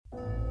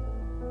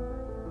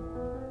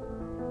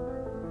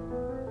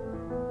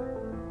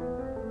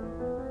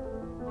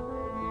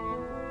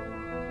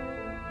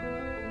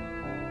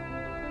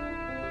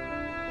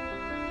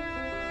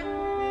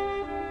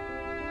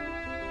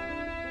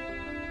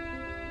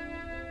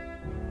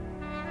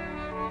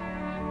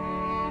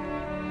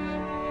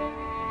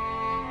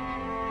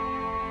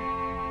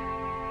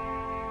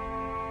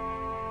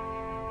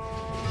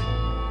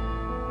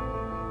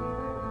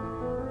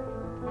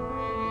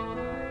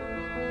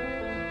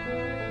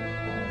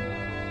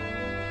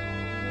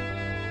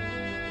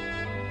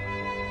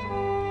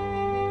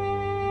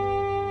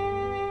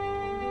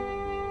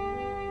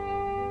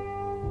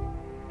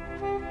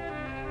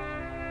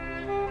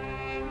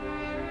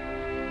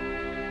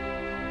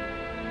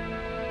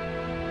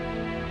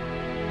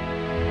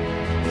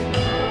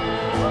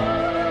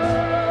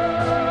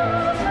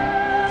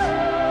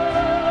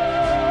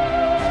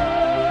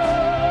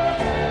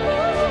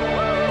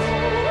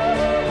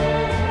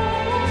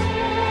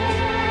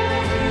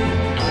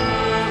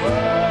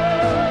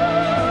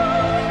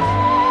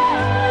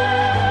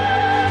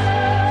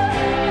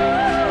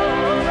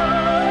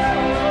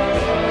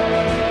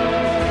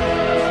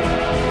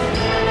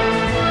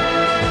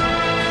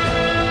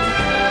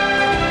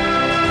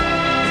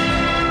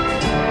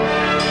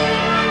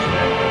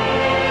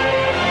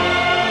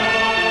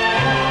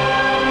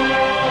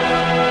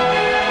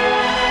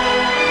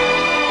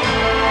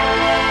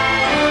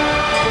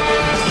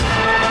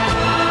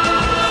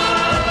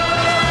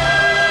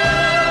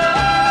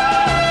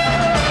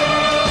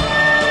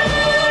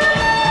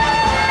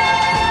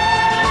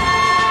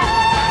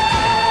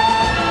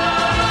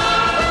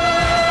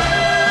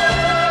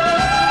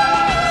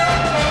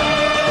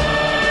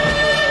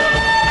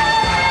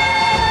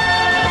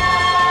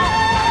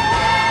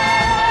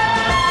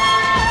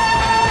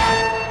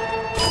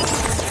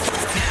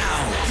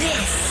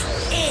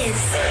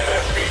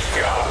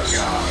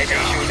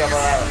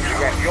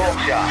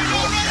shot.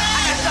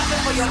 I got something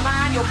for your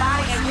mind, your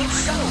body, and your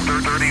soul.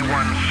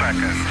 31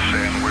 seconds,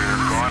 and we're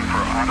going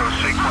for auto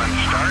sequence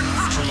start.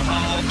 From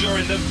Hull,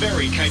 you're in the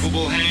very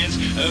capable hands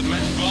of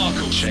Matt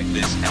Barkle. Check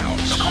this out.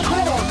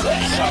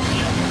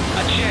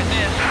 Check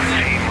this.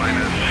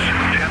 T-minus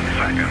 10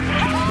 seconds.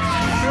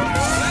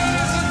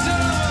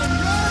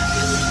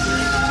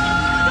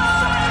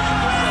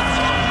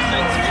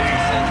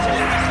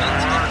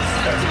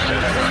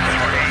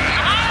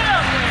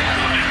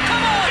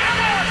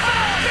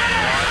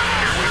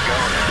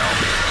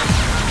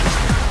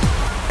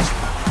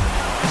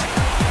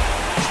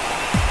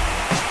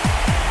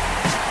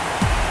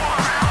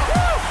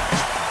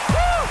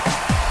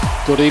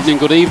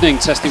 Good evening,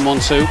 testing 1,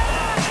 2.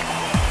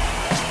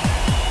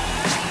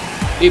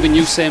 Even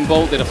Usain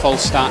Bolt did a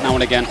false start now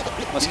and again.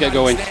 Let's get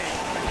going.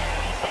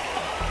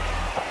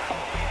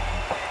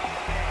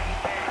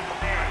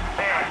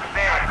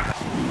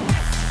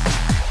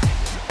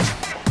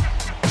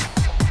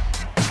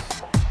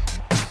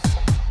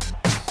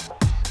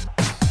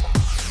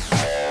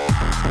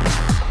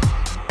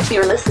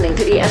 You're listening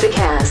to the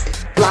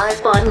Epicast,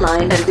 live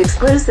online and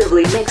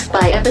exclusively mixed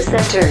by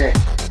Epicentre.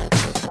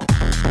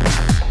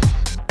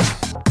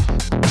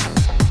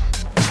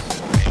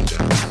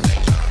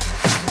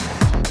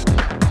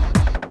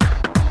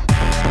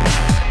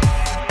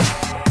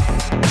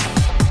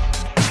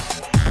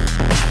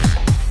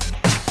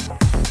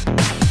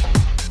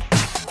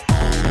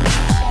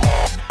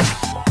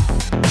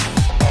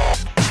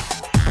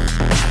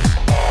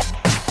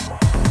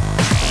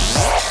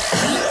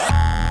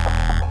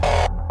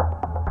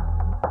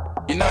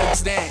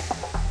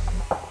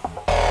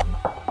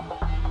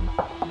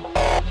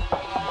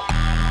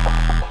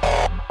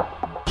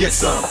 Get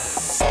some.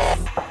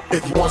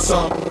 If you want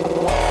some,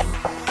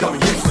 come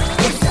and get some.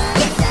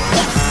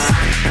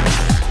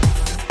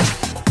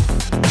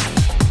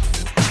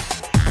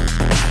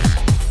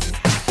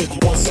 If you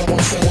want some,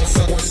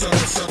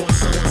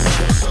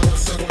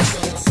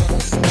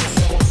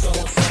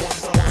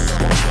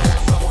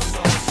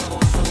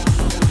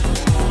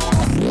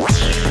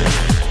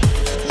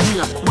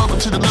 Yeah, welcome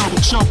to the level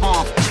jump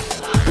off.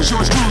 It's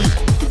yours truly,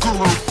 the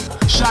guru.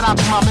 Shout out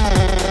to my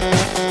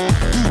man,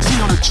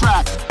 ET on the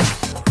track.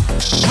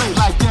 Straight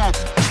like that,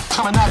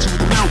 coming at you with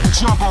the lyrical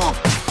jump off.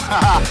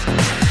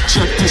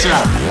 Check this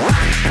out.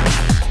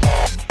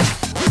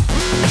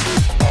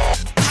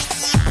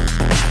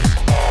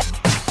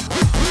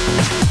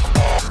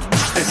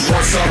 If you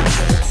want some.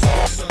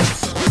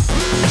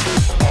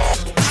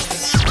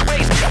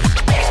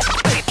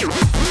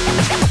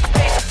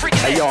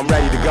 Hey yo, I'm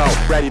ready to go,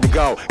 ready to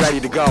go, ready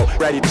to go,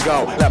 ready to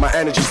go. Let my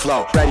energy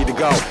flow. Ready to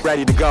go,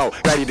 ready to go,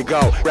 ready to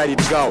go, ready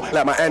to go.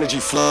 Let my energy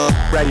flow.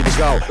 Ready to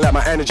go, let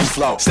my energy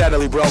flow.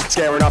 Steadily, bro,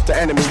 scaring off the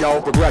enemy,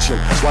 yo. Progression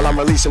while I'm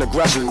releasing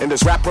aggression. In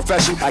this rap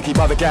profession, I keep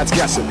other cats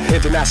guessing.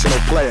 International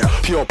player,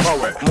 pure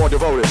poet, more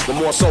devoted, with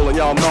more soul and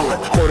y'all know it.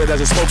 Quoted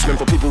as a spokesman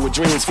for people with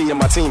dreams, feeding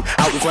my team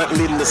out in front,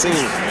 leading the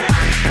scene.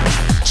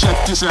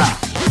 Check this out.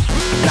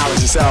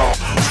 Knowledge yourself.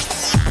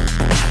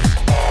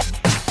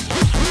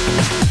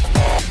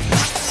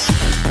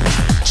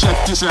 Check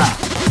this out.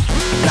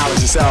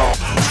 Knowledge yourself.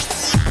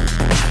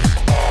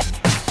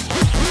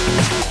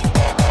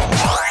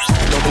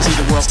 Don't they see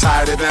the world's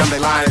tired of them, they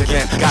lying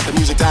again. Got the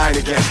music dying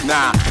again,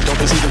 nah. Don't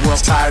they see the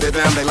world's tired of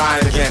them, they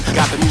lying again.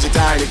 Got the music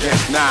dying again,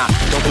 nah.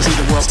 Don't they see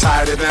the world's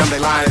tired of them, they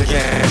lying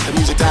again. The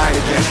music dying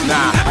again,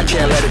 nah. I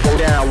can't let it go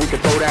down, we can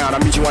throw down. I'll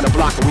meet you on the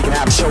block and we can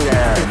have a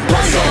showdown.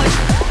 What's up?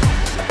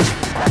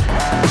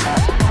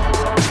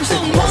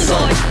 What's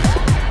up?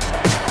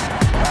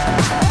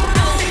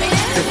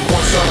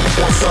 What's up?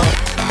 What's up?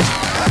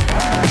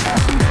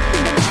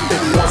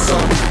 What's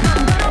up?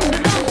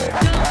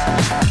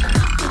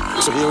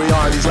 So here we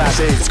are in these last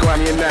days, it's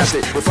grimy and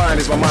nasty. Refined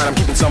is my mind, I'm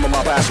keeping some of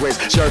my past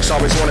ways. Jerks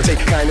always wanna take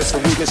kindness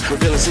for weakness,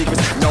 revealing secrets,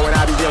 knowing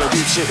I be dealing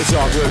deep shit, it's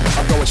all good.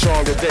 I'm going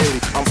stronger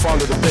daily, I'm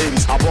fond of the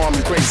babies, I'll bomb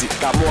you crazy.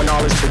 Got more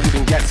knowledge than you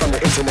can get from the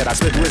internet. I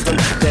spit wisdom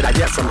that I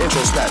get from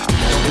introspect.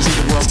 Don't they see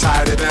the world's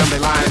tired of them, they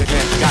lying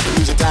again. Got the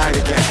music dying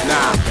again,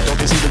 nah. Don't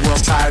they see the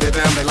world's tired of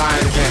them, they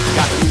lying again.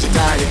 Got the music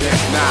dying again,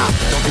 nah.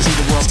 Don't they see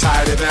the world's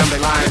tired of them, they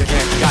lying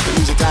again. Got the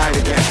music dying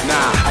again,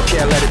 nah. I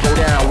can't let it go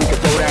down, we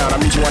can throw down. I'll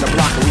meet you on the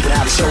block and we can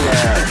have a showdown.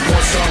 If you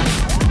want some,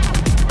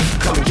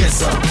 come and get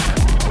some.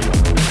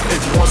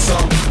 If you want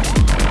some,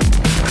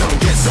 come and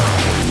get some.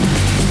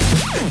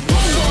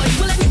 Homeboy,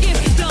 well let me give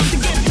you some to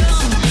get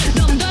some.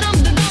 Dum da dum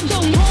da dum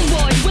dum.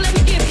 Homeboy, well let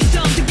me give you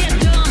some to get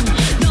some.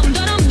 Dum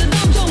da dum da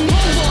dum dum.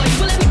 Homeboy,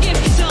 well let me give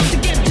you some to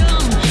get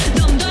some.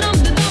 Dum da dum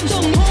da dum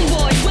dum.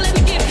 Homeboy, well let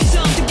me give you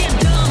some to get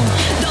some.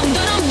 Dum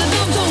da dum da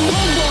dum dum.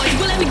 Homeboy,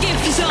 well let me give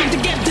you some to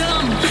get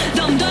some.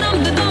 Dum da dum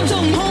da dum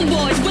dum.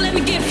 Homeboy, well let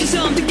me give you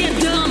some to get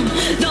some.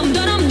 Dum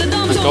da dum da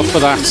dum. Thank God for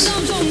that.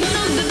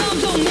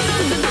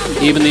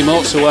 Even the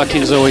emotes are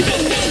working, Zoe.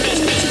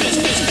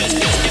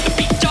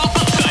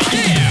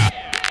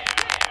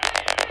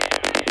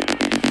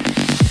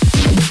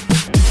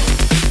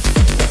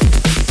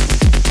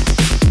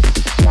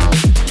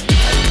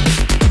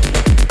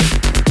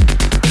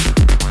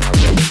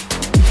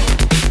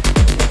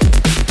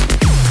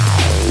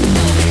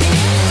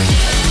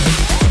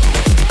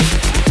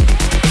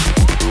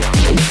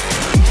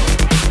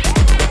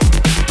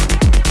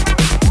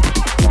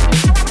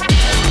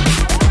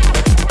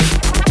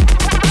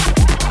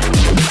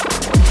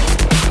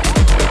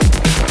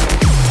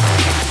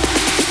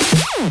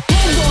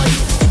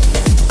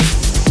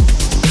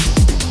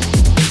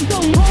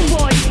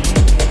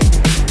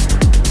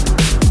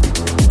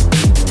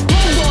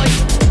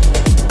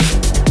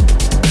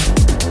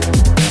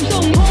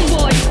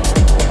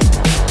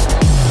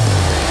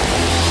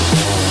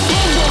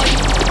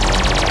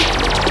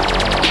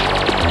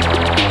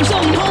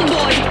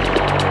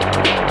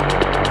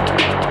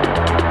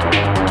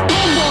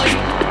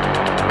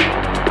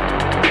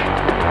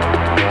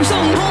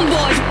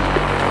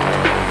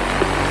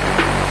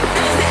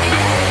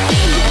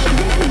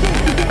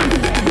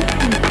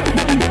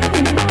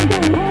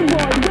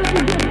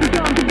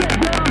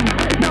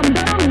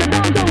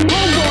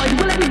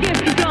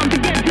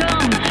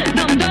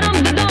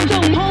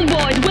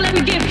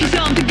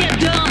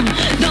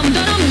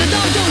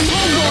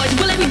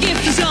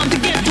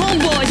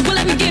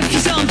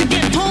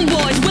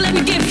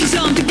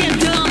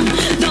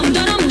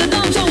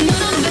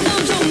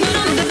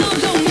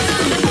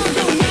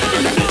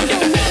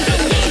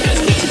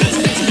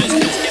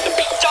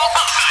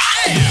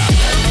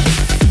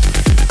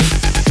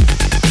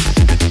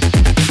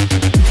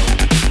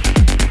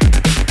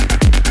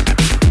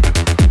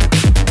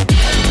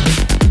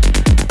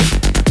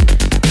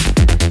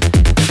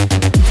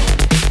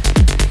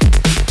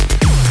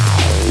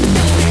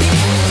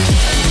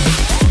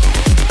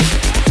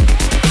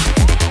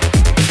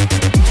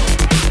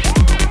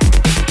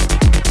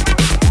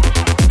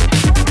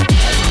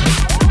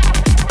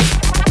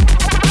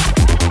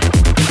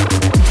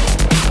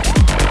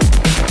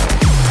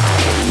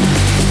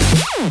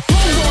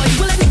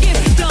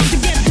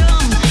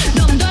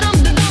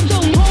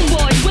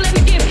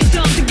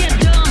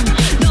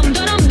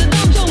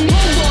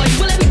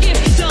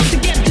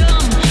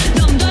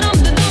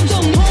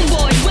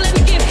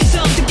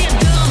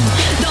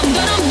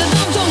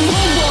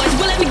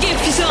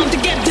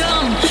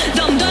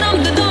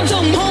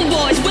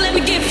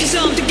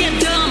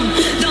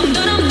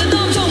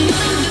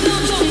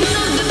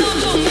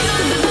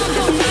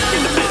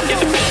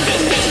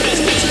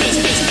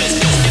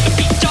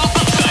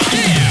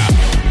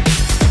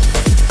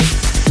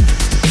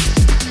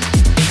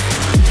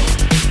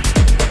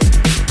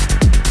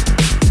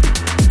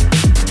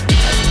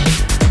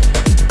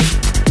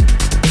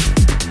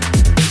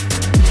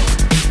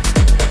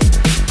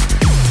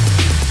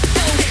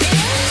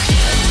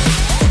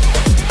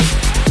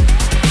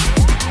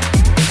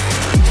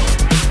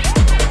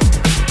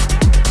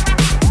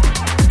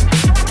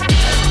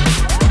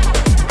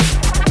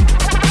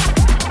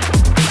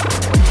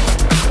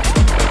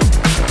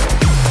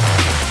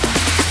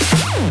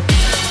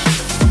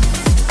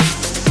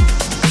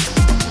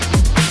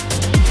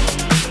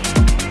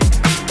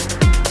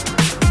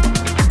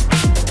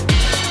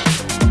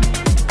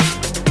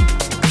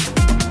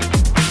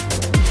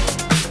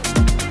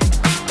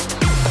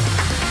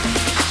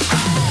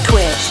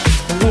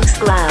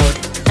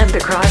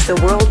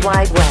 the World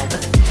Wide Web.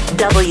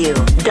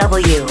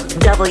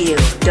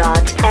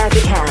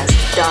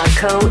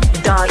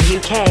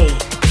 www.epicast.co.uk.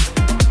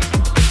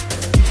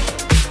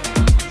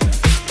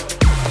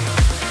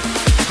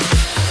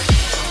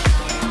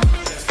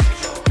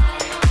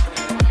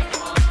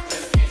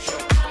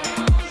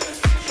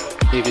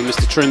 Evening,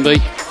 Mr.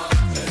 Trimby.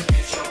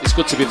 It's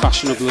good to be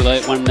fashionably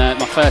late. When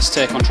my first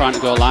take on trying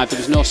to go live, there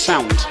was no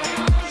sound.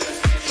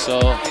 So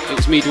it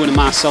was me doing a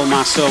Marcel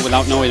Marceau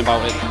without knowing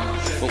about it.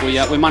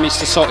 But we managed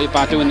to sort it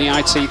by doing the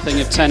IT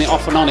thing of turn it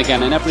off and on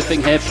again, and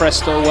everything here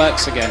presto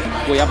works again.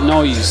 We have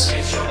noise.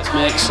 Let's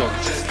make some.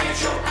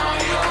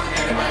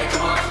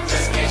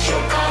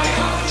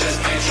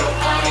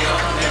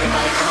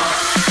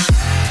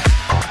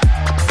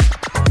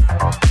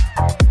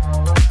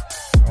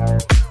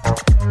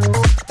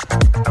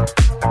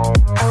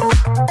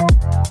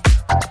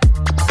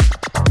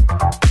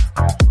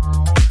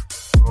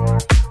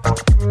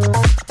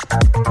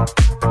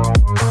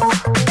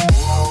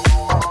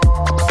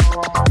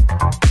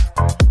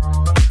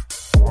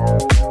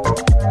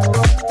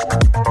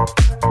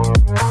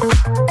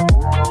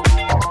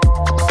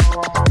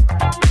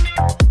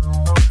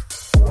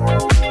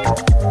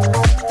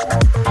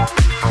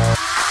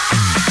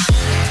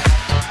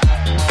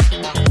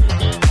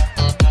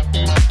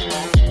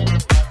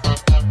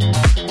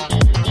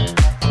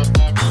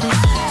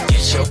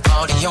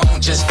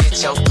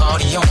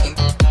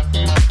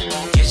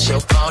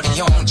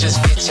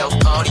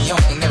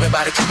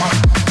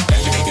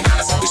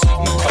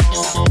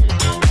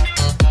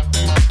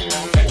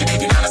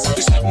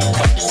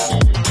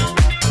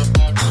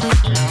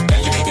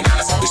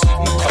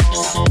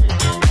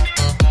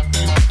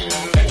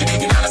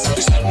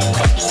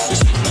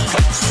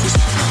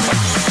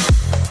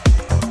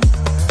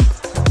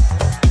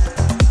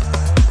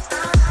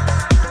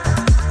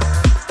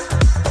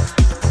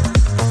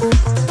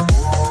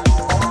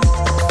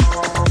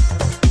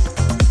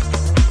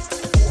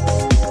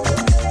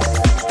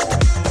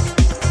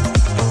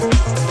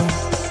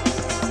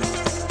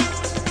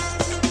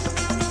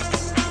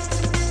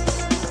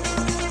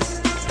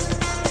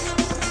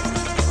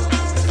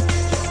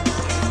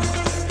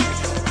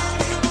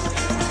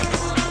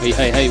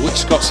 Hey, which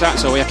Scott's that?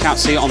 So I can't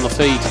see it on the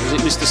feed. Is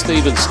it Mr.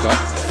 Stephen Scott?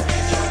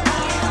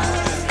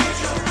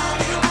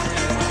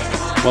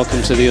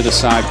 Welcome to the other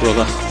side,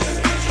 brother.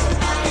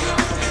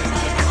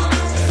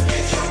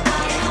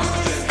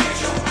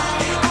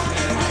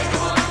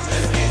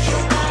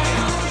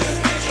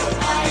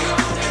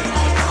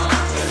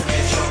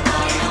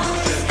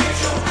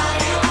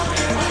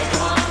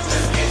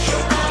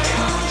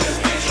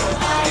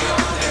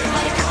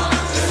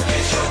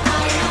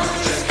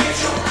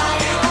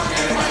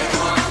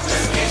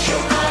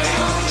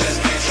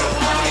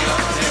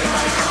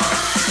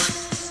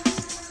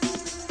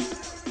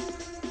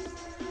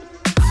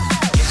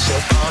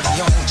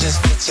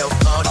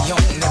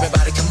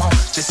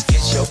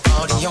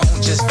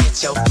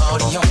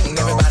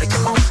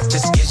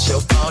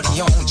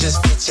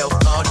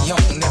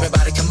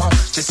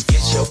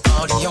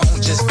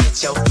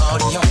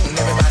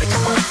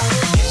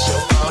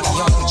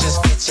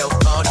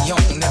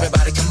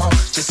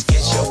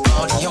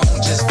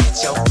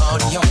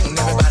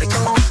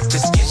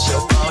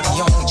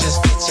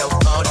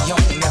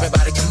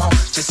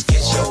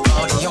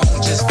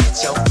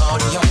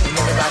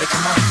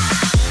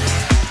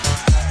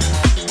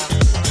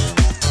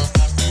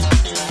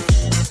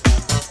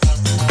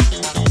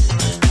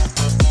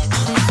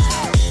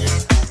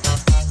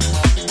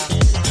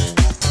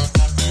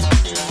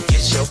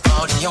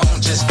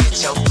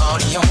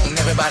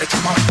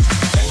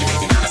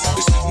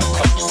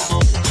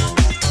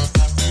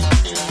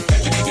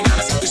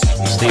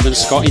 Stephen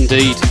Scott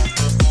indeed.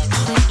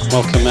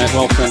 Welcome, mate,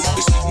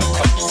 welcome.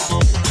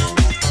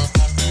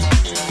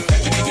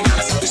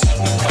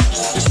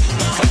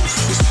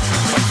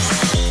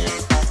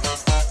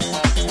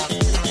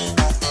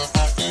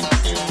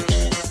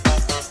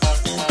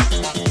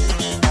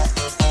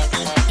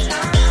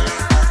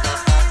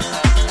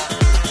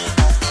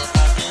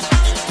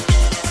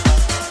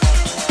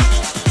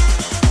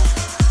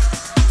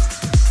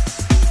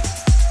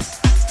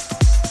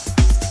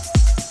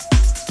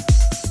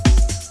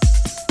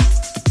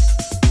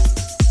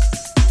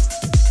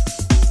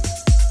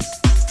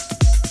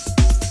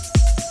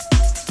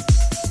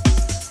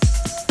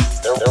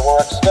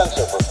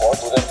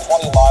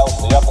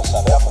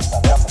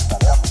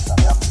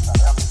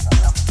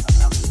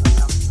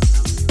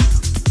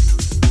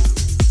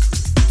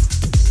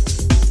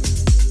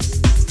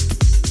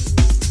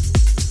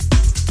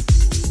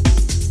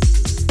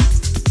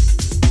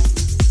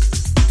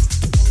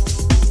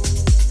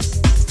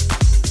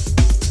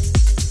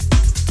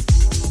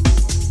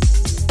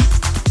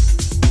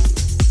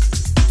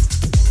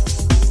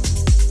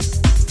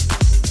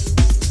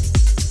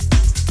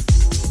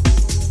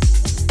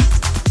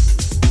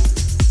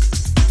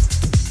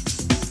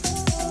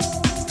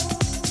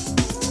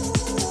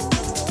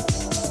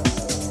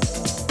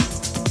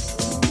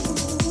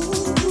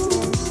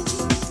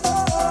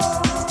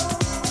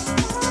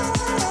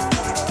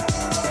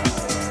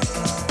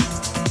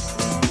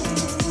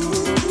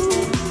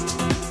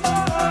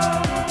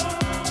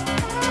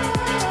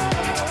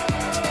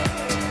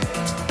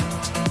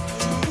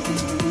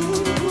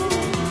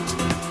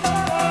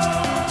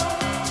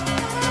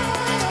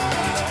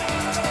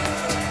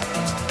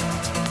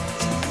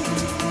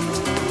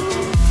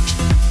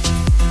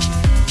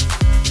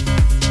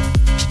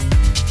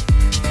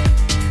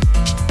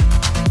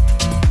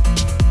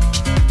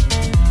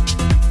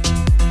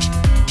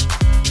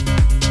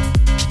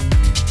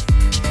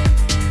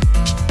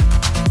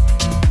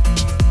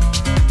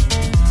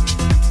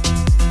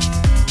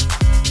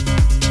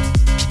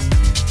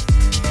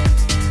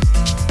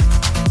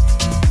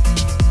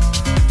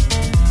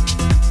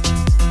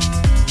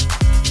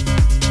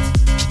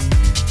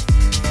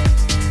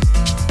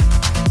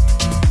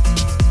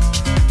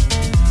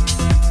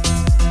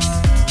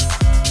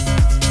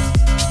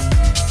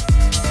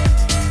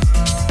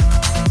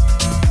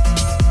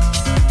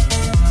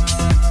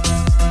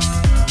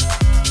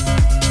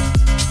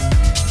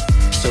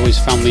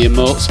 on the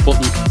emotes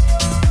button.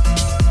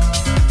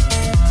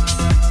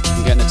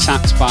 I'm getting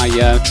attacked by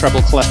treble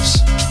clefs.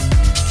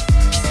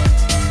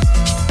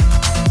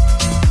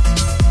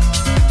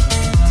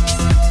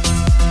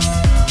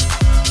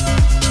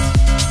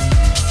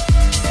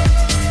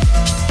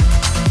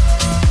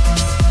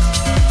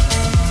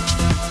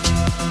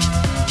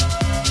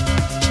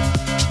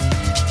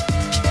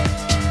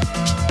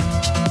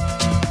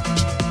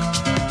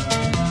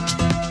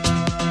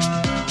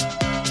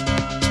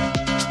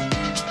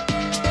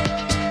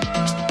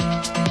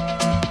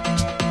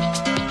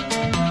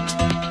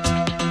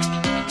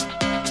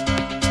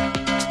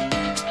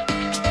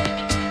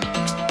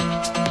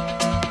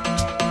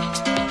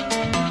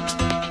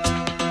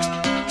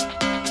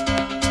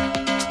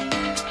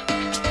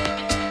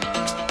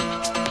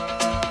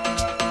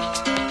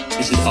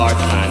 This is our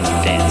time to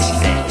dance.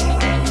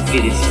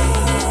 It is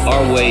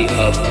our way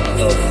of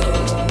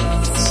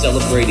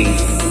celebrating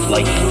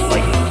life.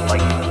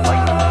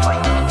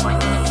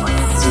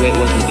 It's the way it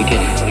was in the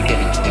beginning.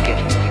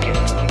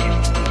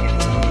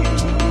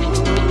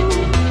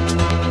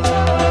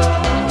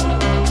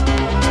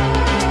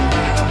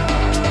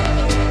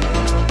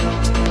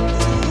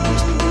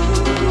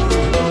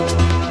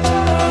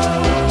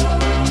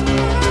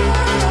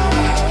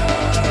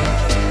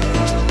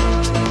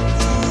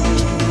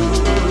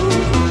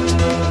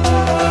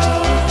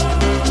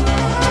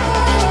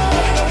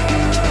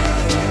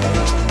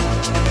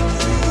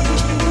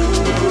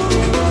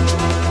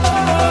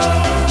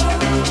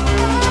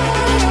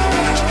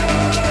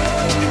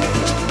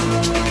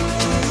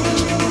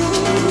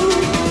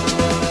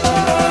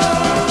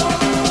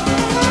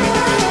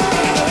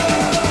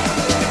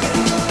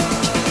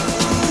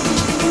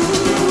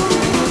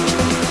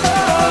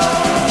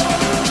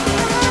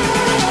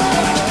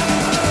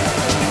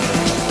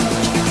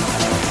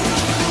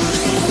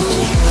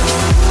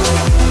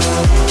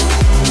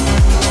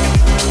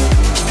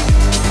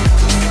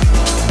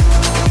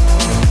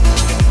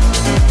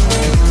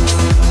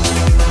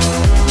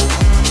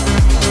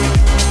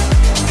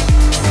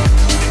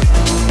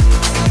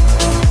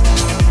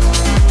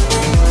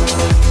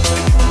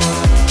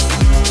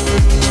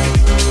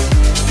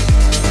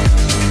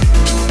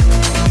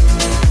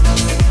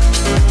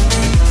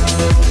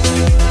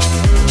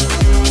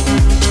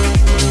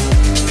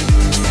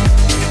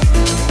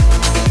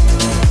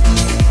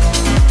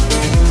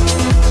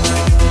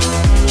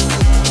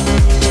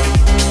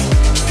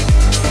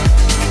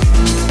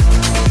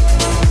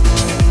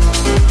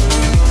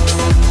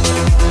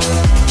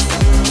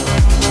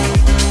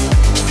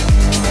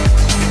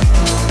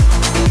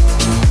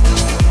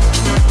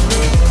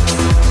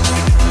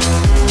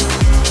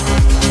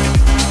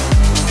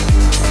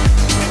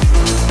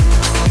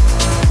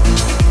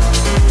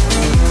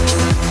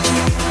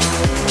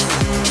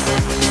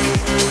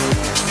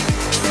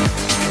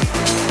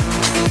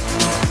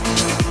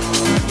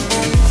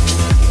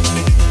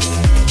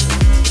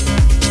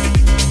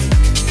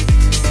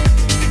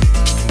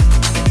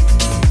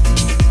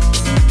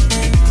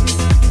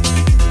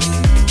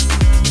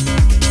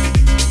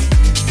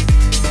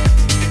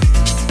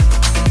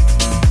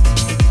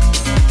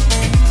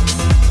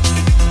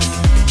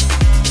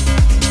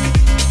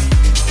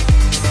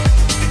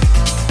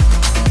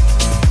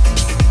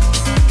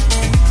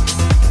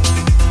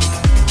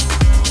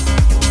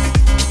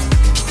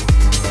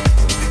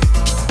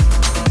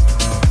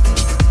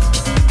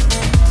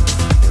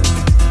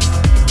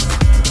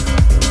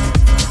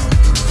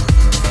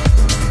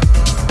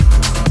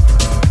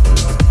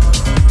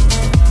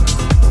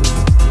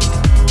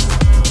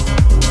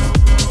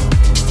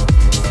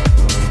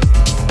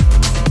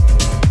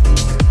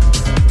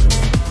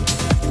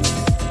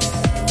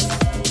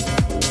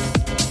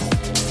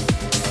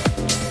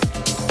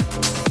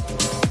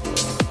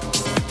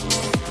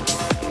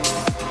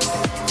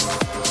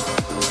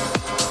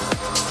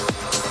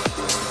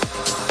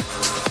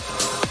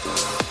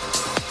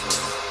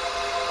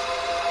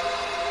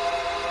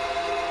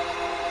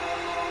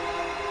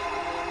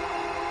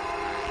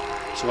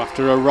 So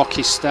after a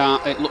rocky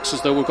start, it looks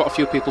as though we've got a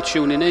few people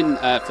tuning in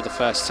for the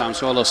first time.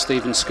 So hello,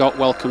 Stephen Scott.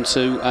 Welcome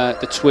to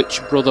the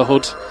Twitch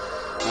Brotherhood.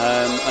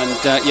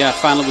 Yeah,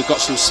 finally we've got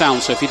some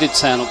sound. So if you did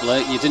turn up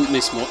late, you didn't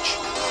miss much.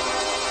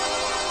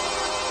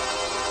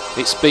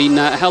 It's been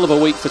a hell of a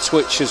week for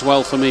Twitch as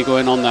well for me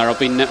going on there. I've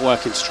been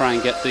networking to try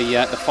and get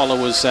the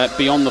followers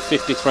beyond the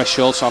 50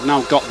 threshold, so I've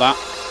now got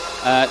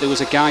that. There was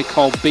a guy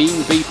called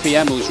Beam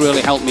BPM who's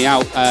really helped me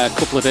out a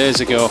couple of days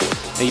ago.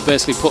 He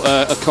basically put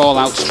a call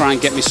out to try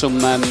and get me some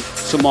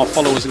more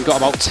followers and got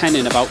about 10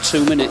 in about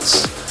 2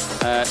 minutes.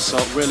 So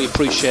really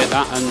appreciate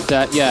that.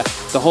 And yeah,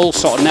 the whole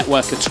sort of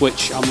network of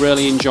Twitch, I'm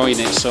really enjoying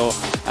it. So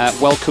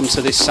welcome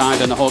to this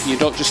side, and I hope you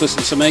don't just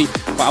listen to me,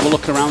 but have a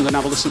look around and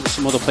have a listen to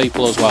some other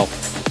people as well.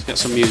 Let's get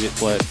some music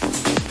played.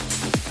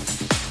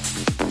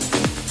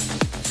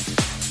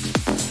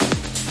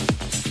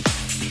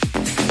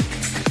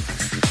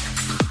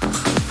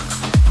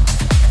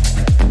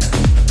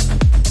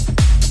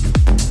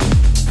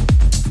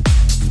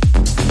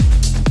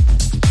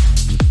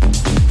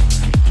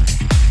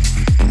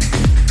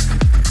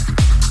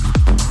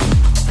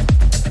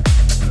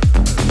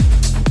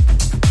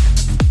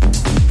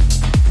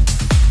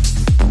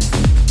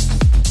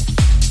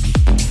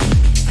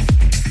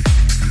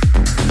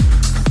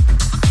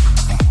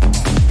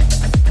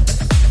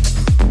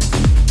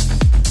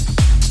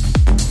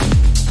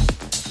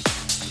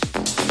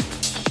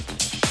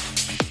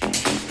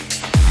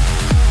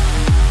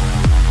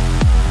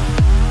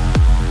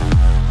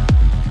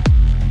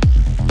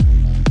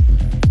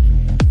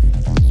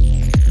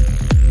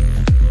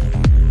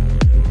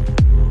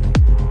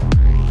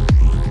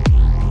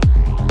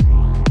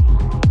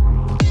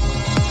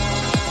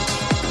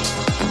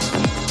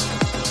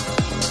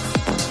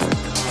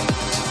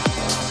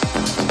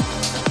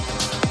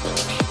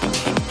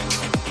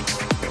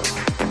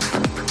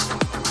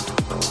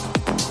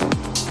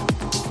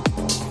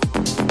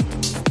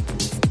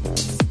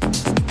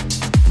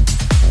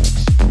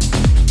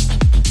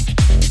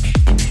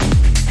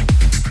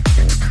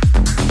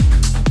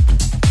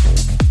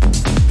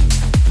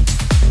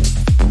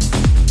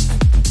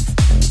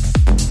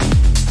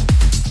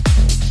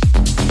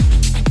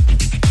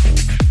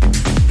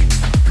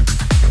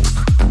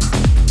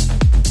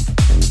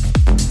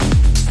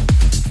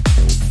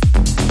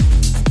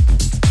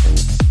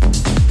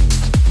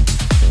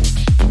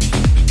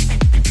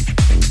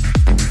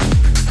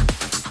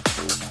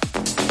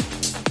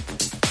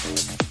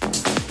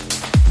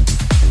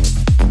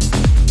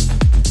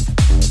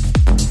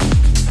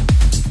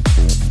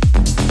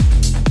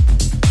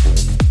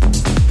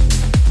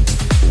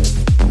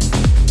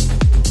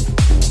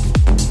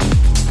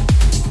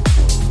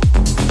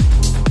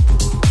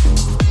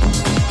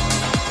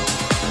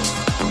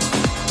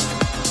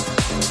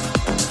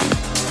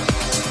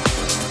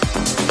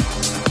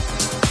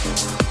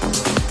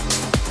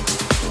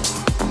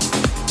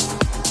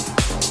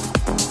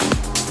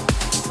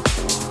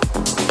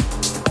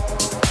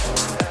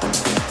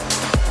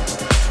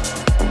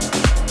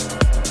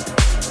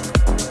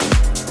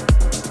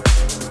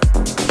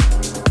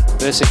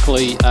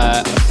 Basically,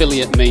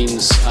 affiliate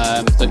means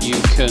that you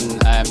can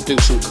do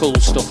some cool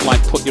stuff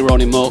like put your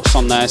own emotes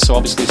on there. So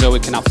obviously Zoe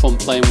can have fun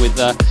playing with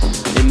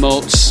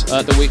emotes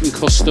that we can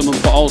custom and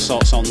put all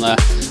sorts on there.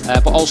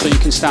 But also you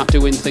can start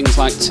doing things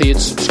like tiered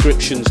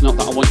subscriptions. Not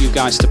that I want you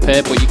guys to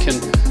pay, but you can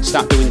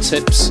start doing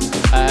tips.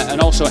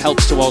 And also it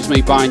helps towards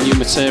me buying new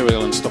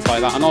material and stuff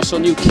like that. And also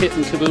new kit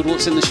and caboodle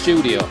that's in the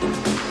studio.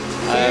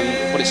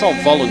 But it's all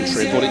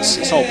voluntary, but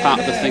it's all part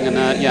of the thing,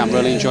 and yeah, I'm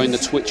really enjoying the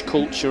Twitch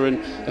culture, and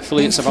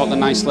affiliates about the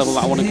nice level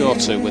that I want to go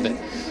to with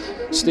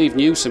it. Steve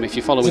Newsom, if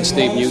you're following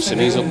Steve Newsom,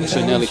 he's up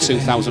to nearly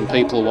 2,000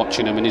 people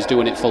watching him, and he's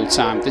doing it full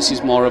time. This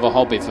is more of a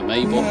hobby for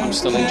me, but I'm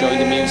still enjoying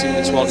the music.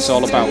 That's what it's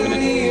all about, isn't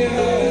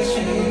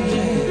it?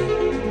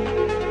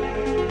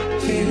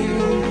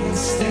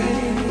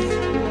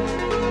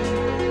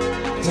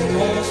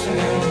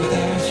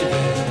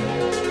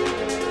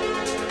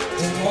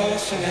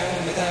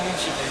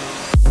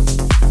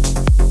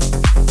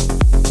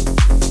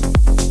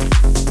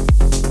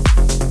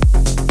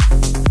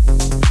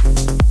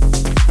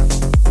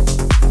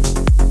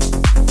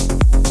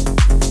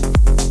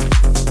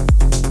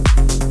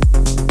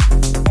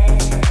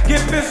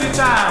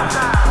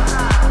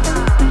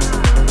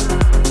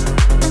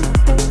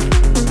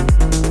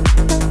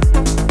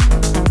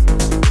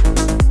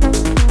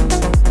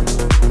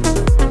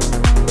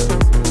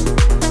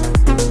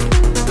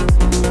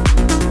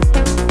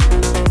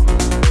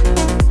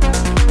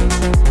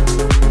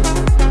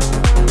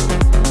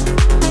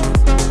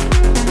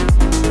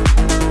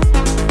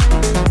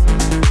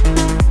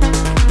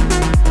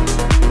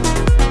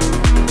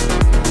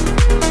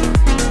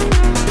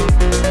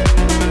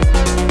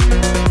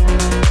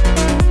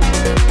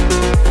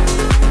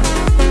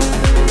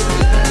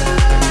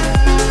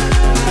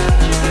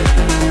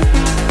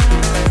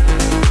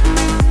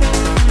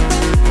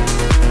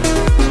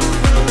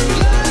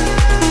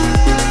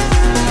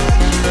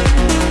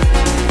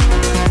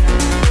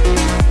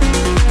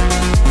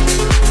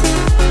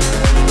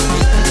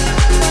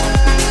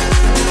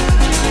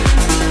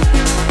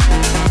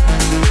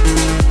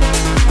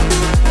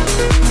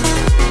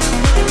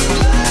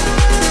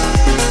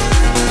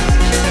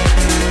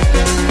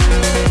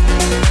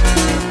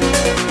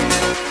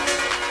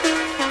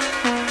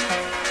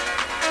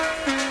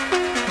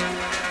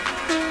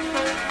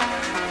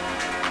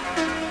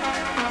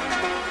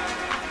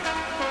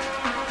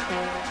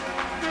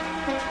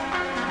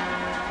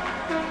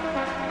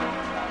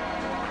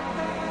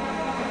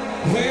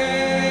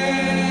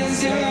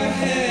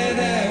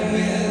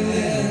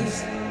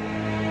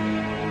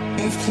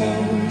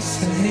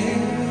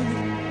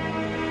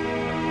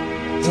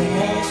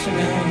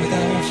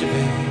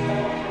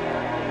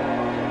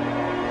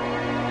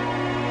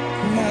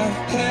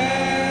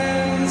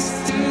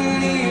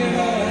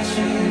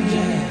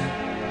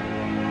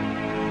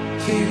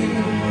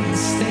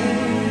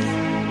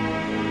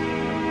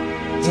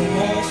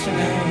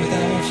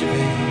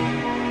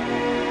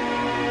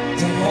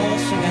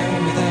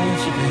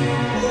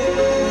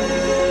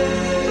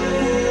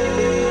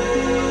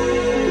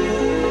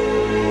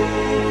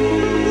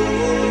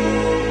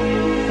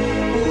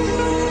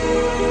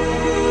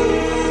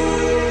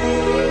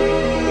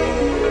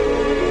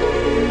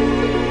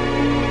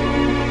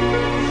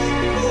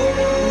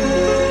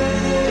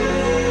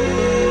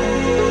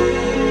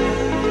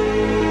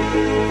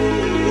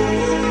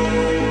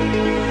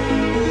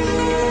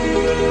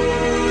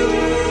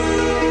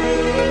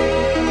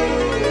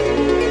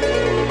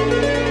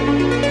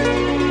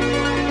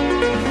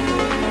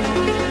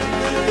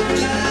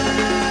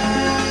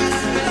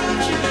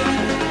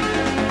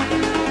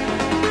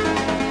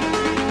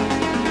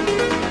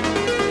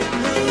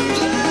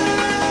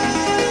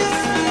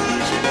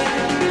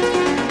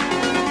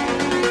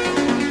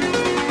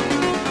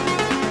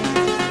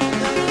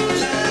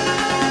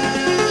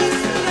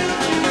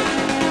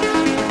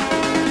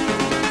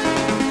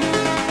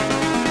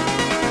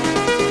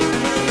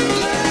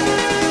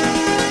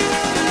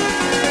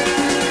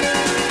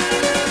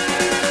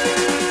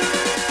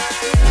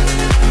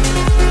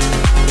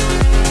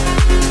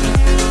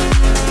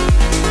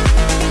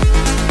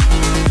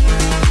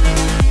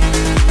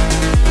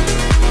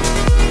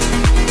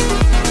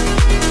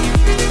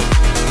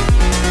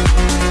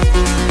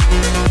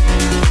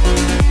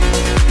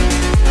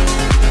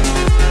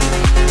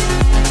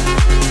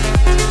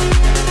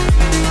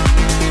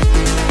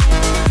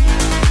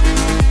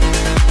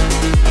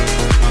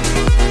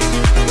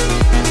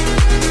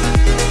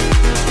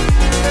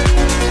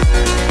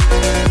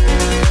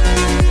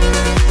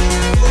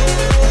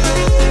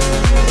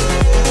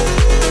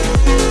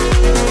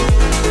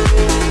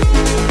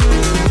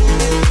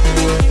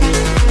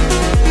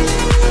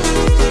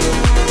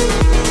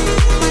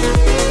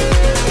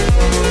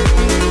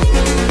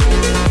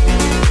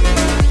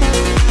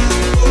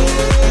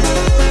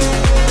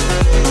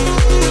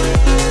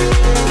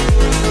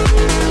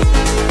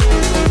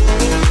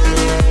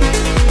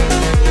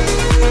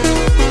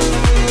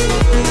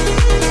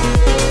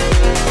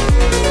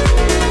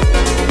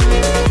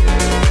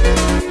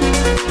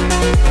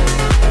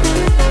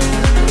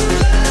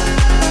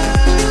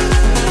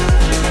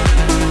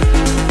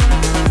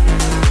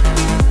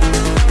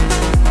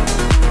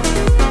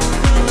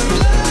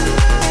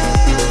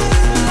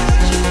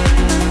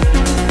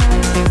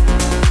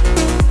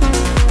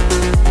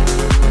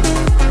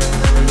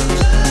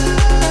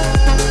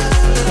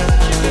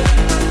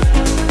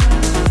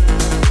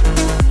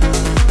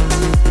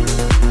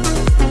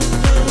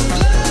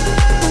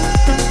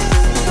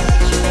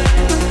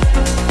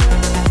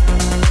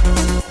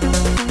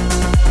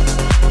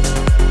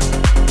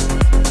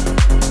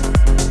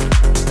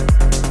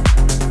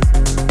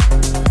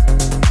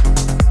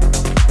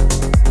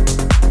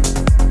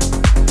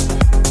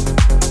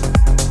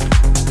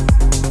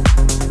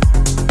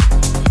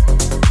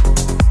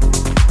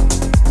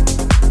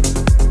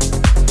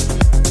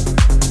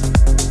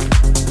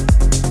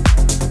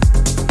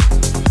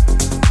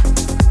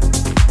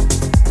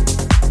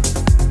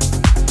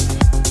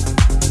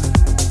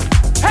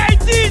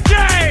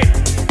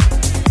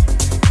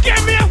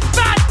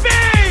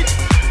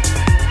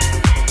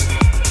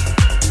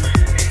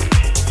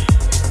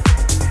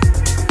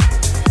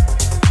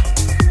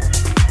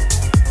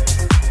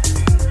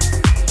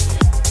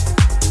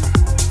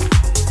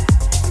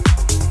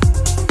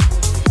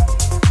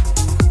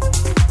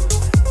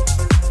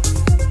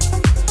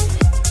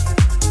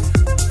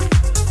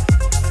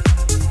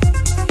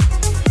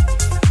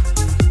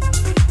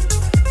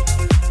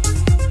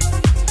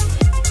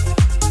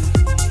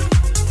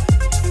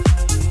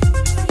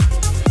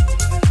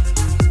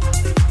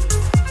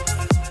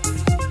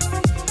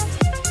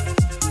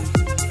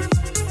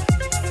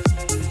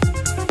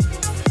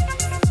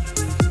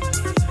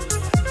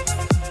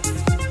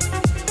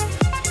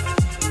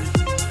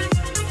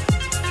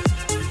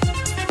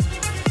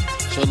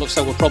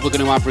 probably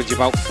going to average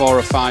about 4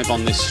 or 5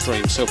 on this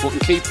stream. So if we can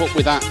keep up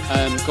with that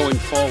going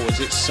forwards,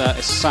 it's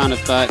a sign of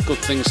good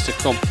things to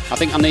come. I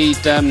think I need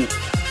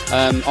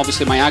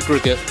obviously my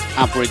aggregate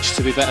average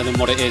to be better than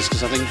what it is,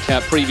 because I think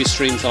previous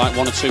streams are like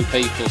 1 or 2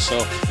 people,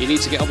 so you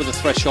need to get over the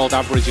threshold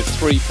average of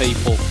 3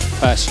 people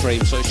per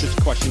stream. So it's just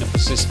a question of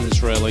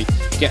persistence, really,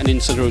 getting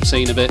into the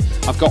routine a bit.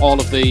 I've got all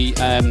of the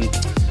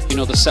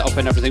the setup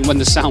and everything. When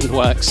the sound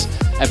works,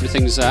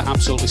 everything's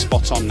absolutely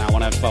spot on now,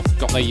 and I've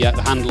got the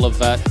handle of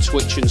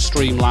Twitch and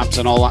Streamlabs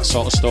and all that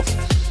sort of stuff,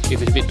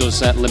 even if it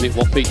does limit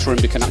what Peter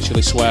Rimby can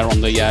actually swear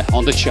on the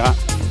chat.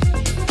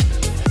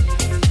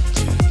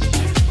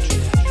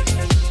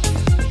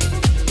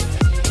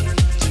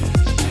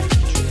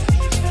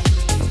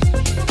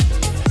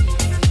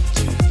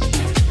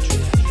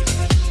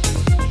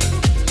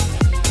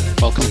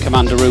 Welcome,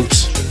 Commander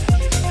Roots.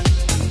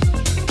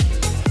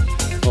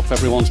 Hope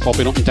everyone's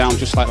bobbing up and down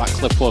just like that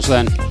clip was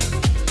then.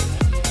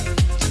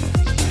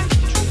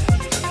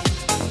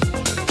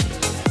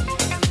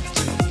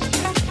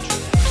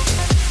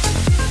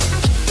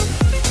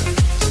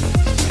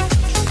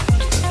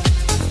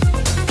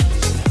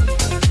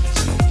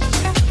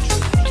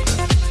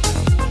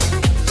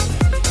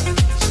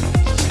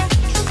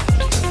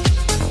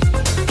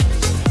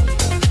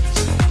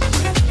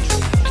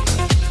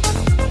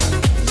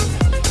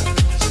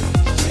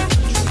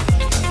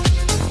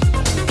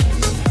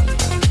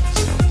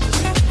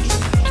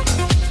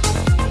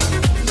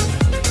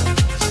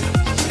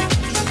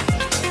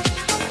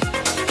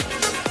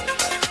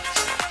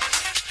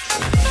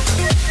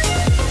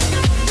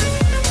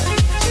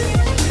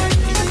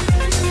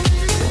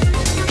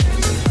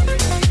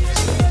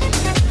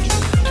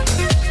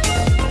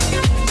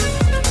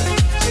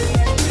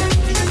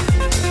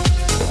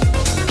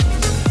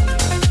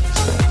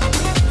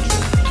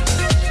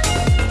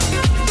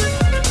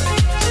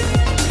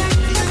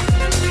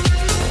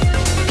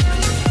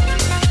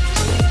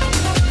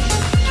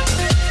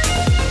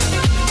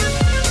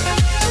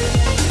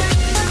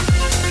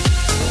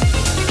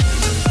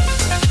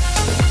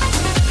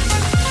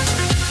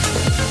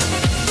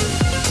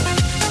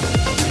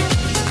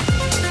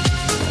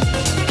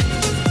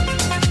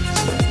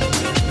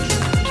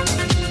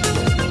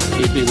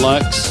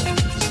 Lurks.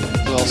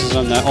 Who else is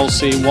on there?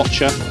 All-Seeing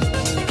Watcher. There's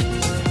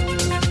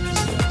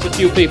a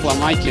few people I'm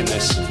liking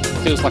this.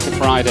 Feels like a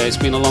Friday. It's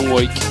been a long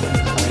week.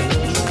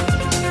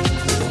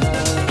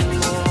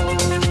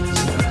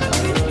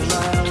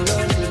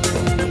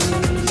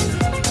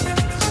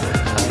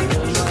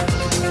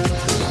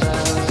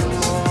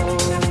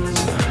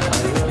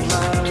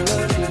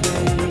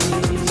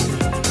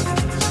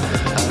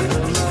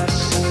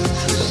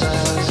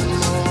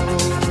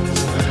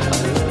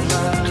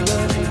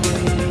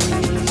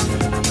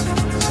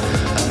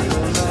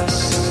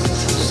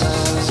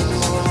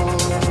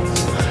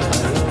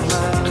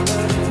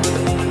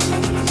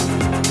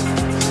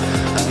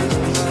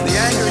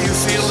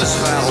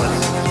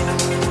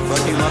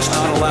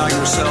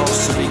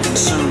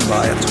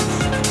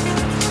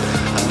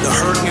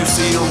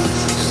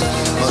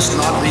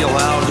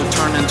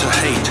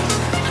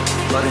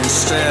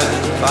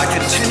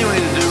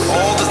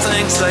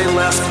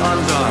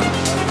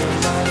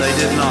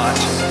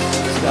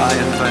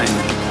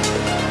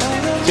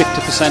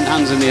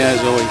 Hands in the air,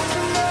 Zoe.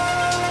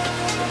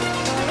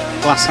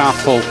 Glass half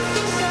full.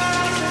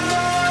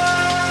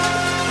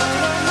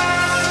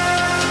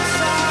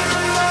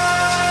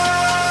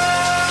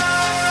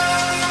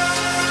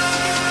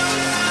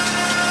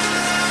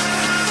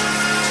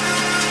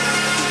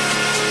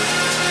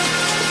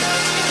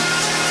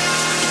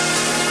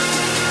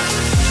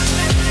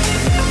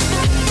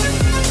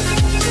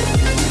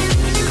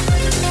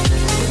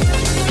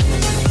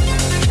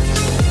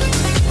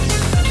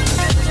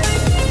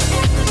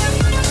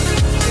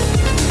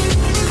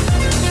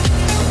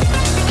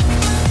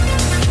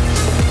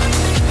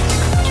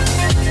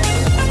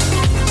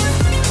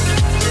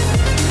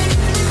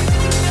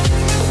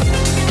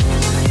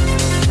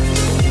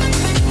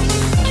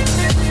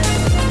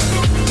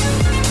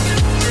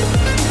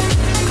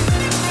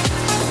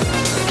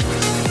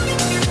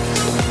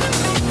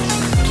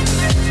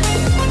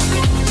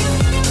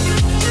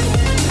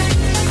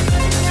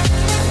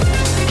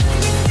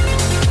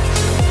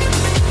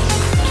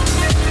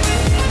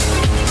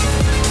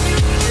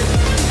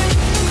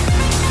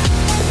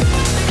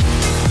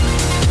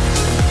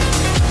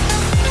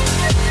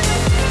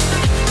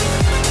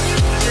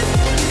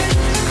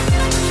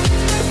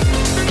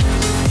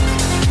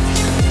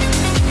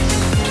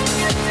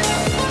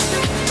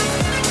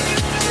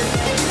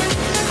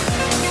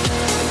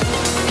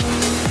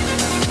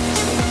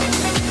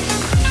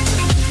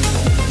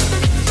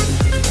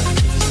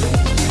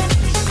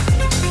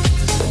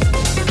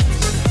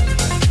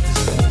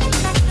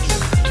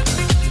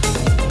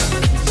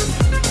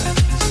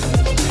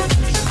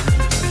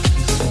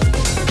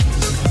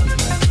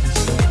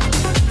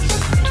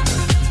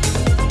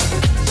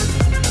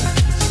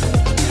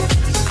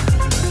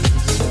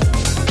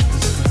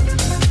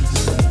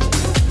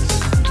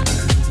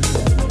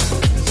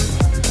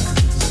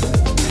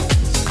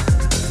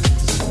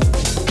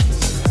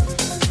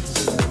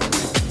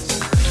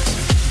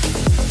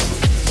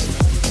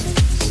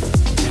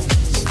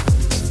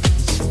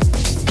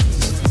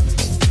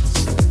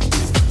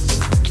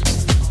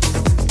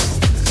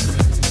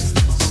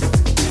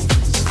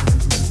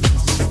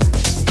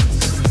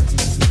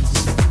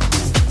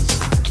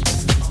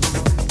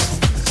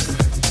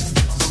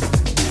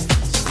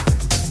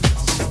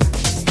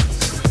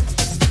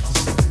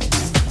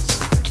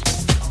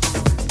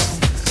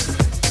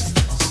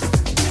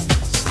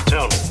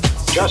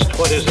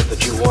 What is it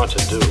that you want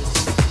to do?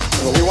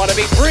 Well, we want to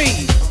be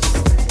free.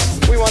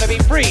 We want to be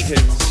free to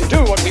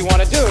do what we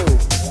want to do.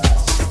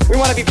 We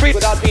want to be free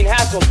without being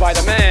hassled by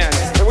the man.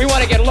 And we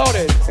want to get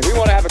loaded, and we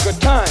want to have a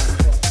good time.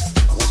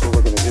 And that's what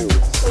we're going to do.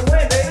 Well,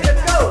 wait, baby, let's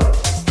go.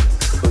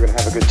 We're going to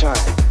have a good time.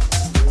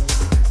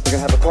 We're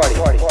going to have a party.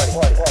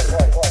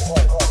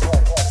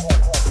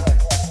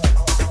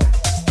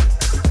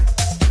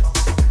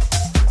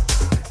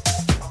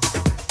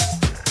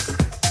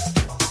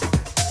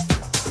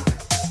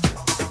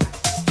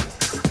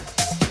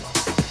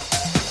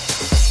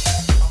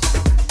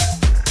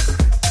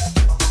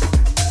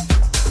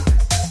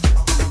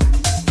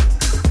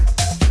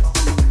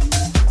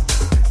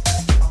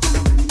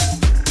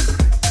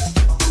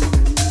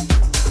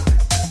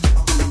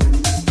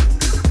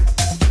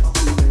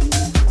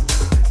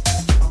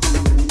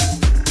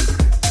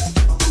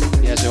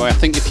 I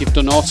think if you've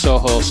done auto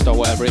host or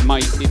whatever, it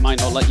might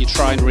not let you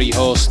try and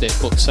re-host it,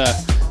 but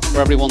for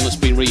everyone that's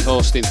been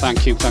re-hosting,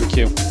 thank you.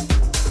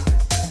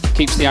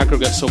 Keeps the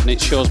aggregates up and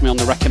it shows me on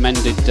the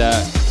recommended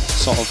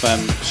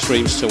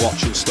streams to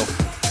watch and stuff.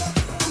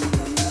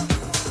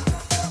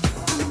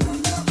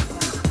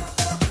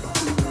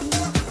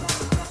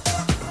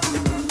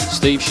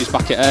 Steve, she's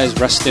back at hers,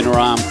 resting her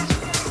arm.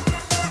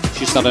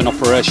 She's had an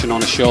operation on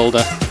her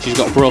shoulder. She's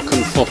got a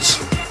broken foot.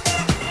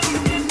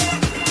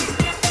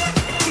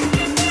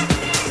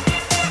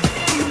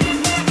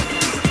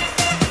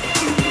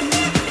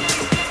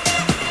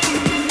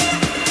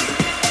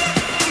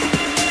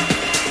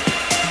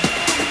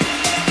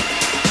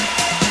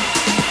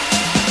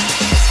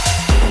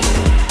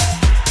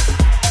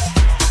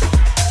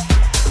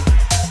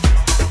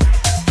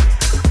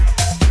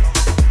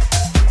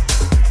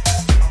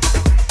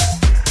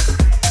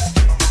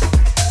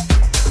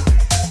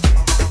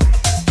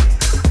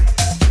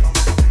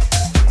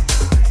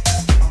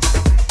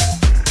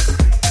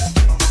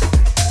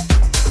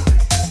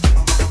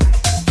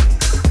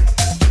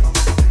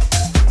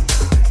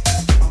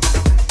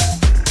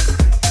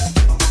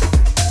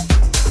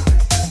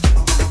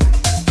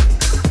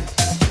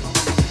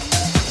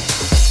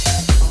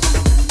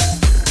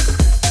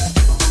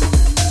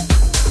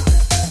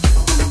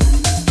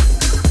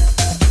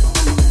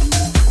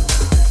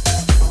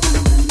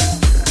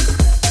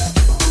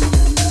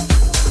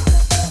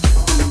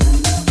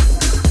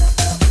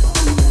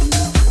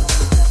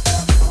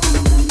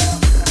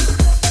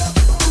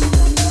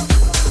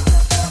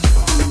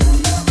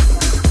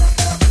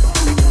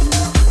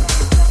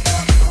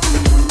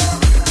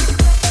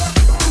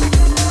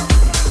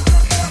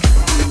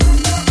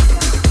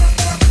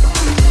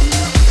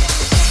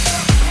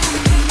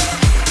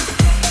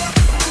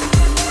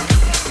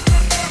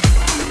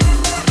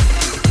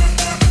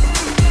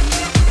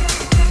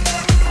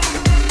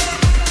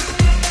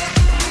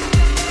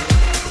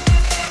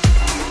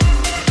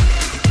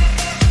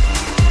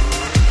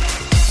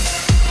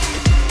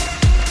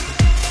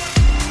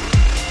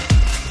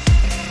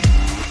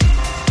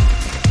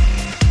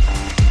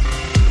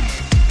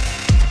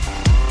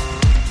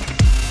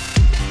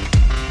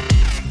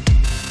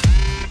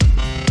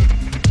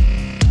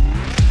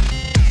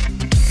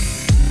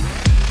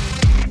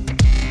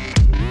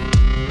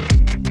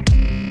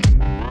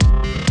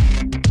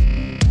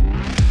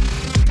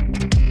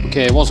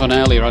 Okay, it was on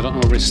earlier, I don't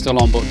know if it's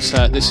still on, but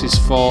this is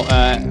for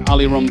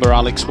Ali Rumba,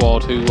 Alex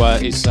Ward, who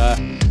is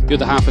the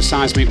other half of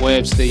Seismic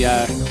Waves, the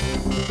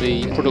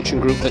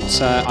production group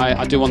that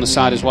I do on the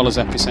side as well as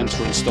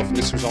Epicentre and stuff. And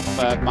this was off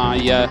my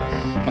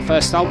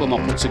first album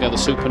I put together,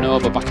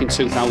 Supernova, back in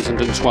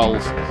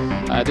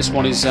 2012. This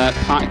one is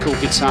Particle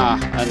Guitar,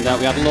 and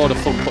we had a load of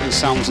fun putting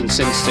sounds and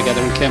synths together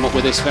and came up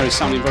with this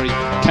sounding very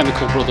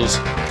Chemical Brothers.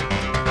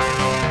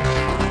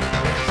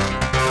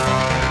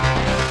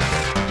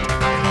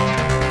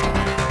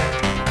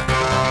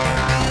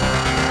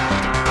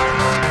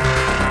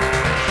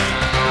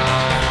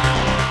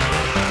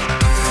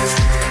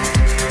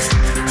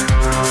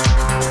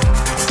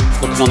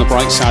 On the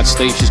bright side,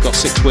 Steve, she's got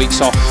 6 weeks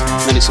off,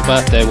 and then it's a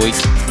birthday week.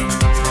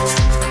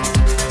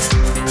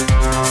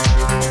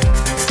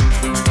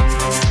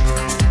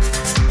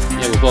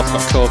 Yeah, we've both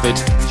got COVID.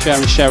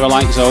 Share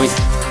alike, Zoe.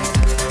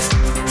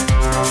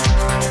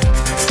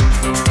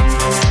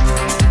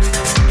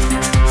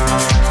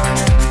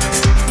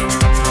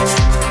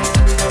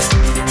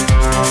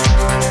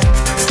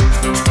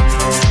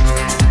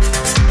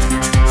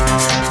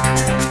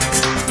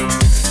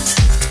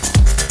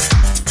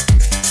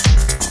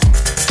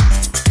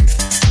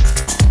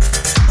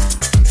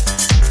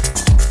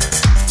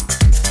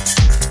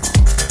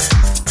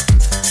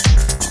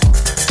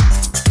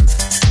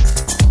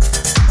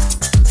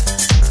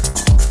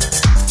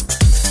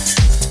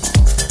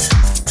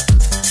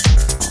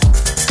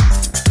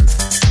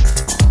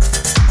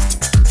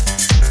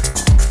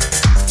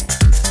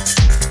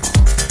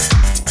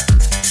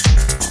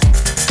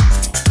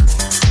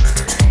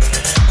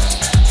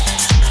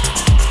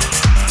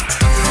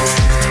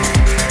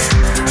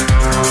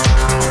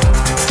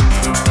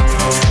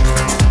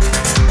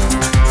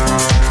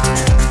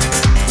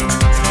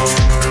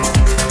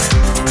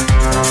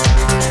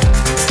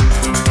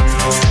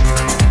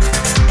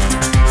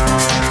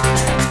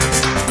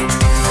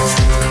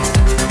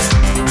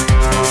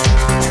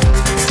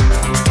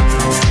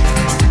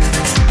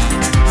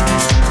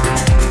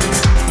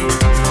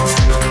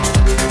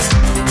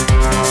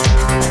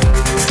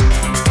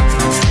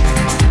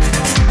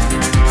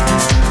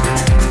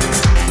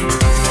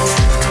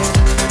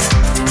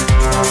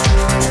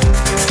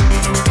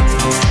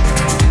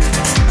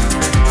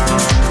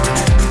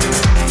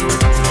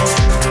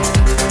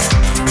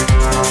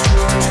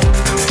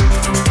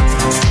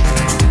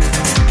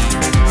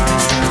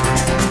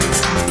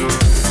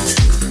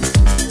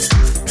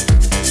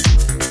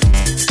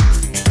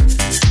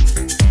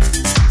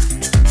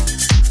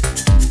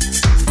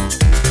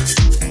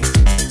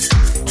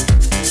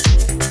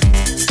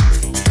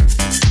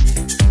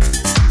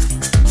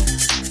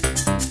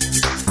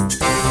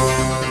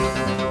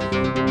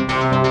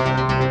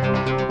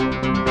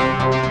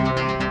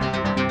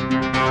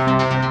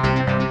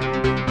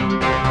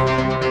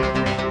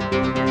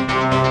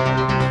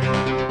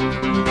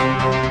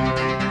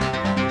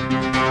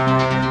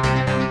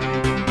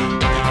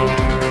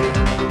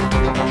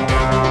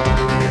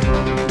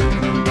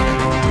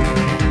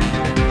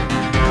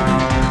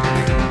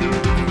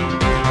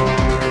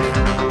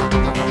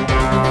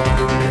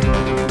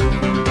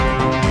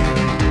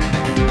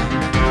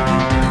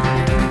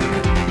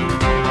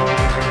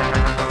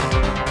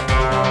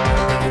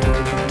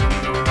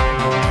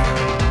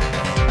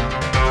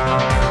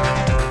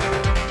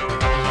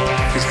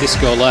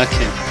 Disco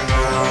lurking.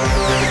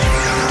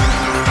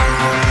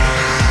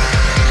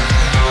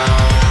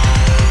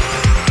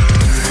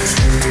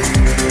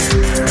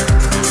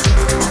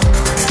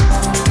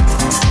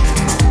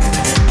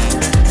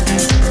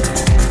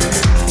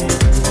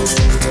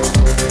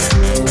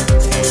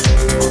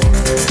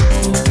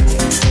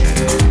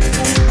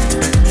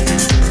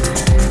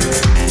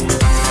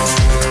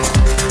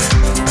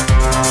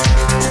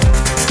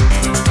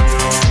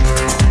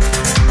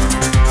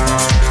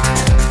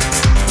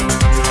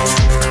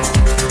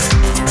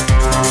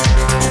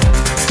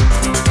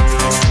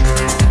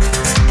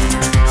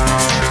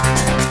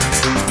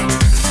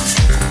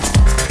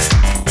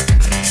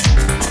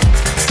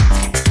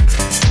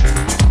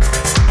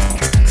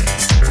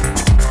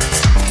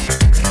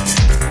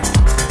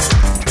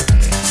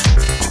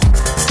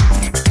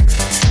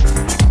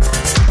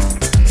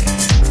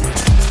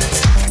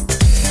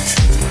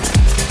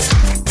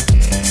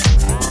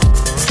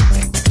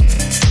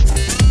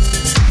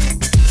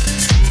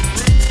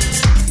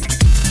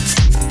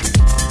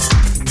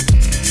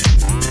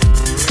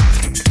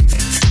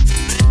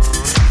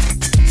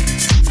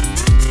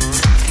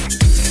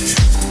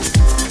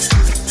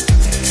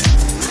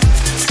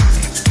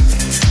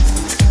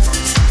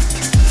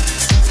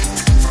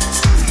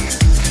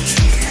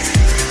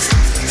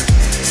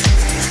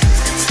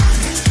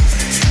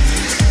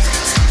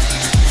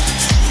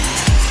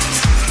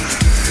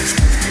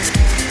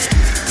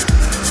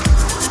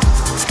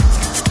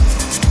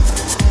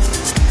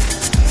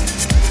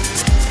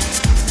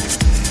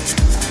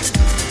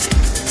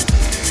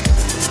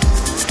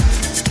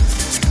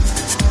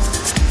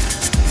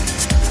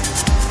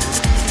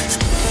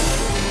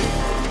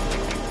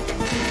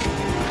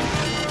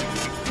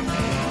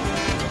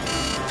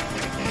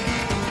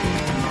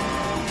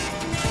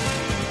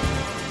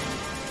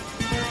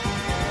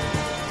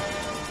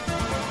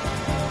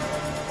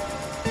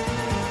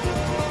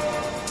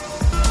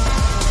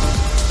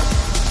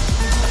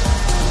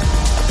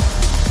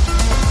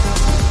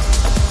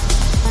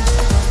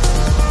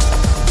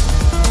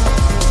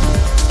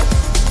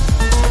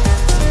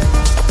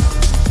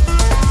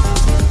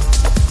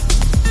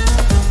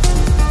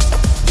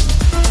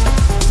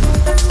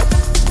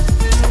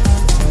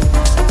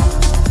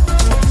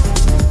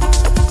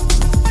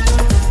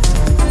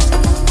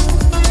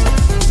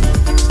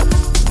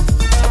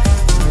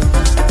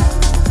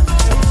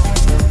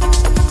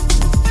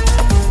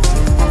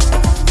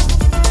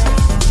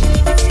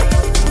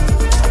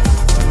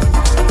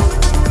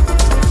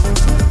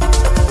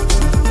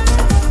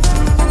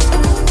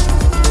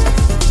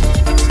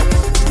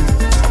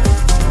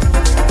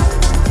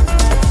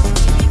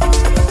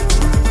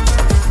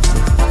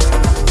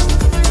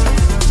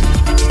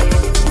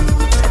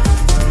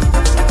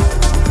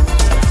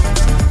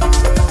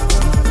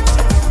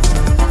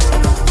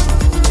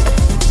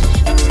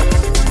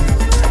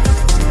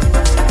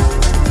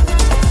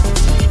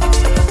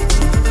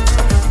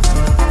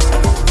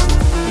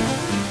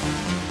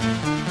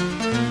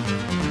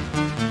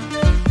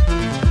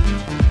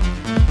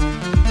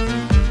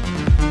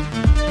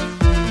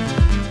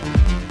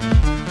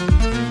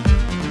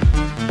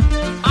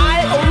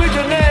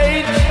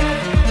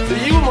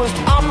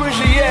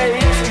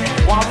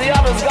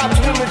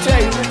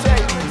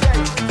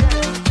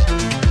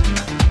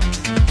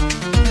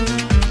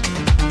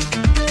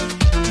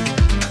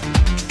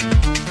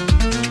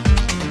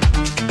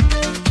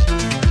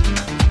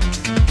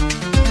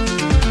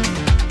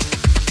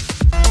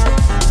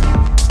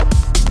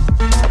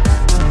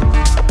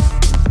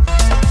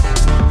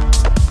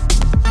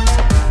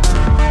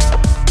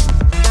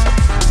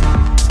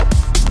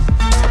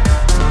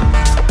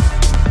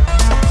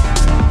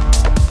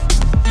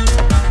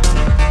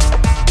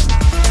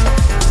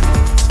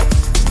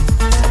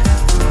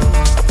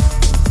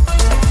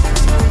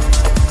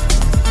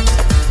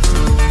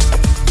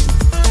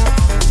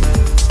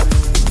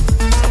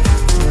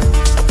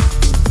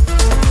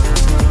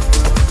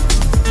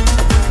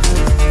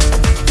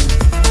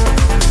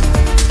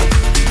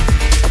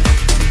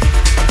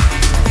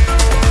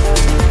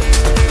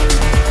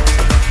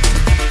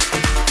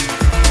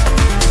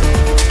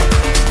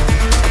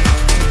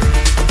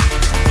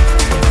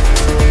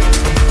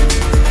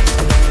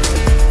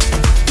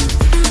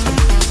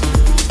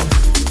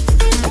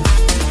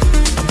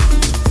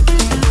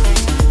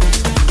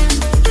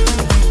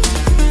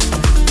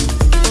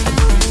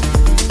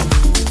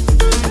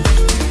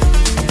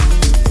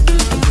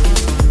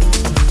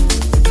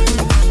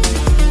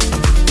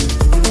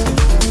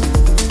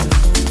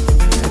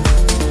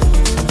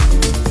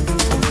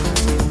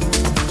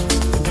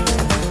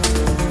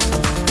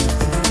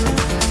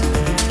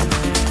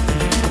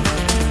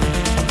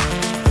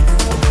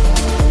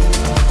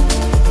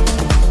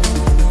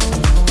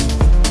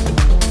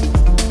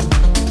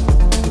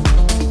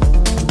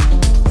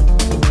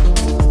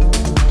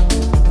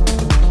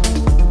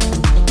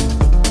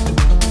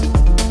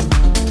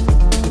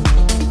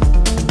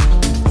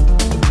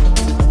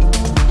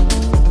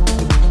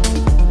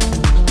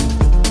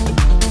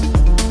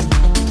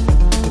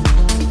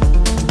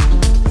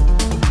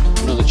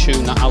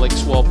 tune that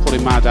Alex Ward put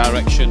in my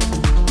direction.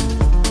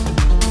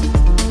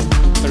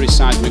 very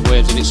seismic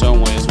waves in its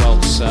own way as well.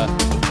 It's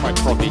quite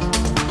proggy.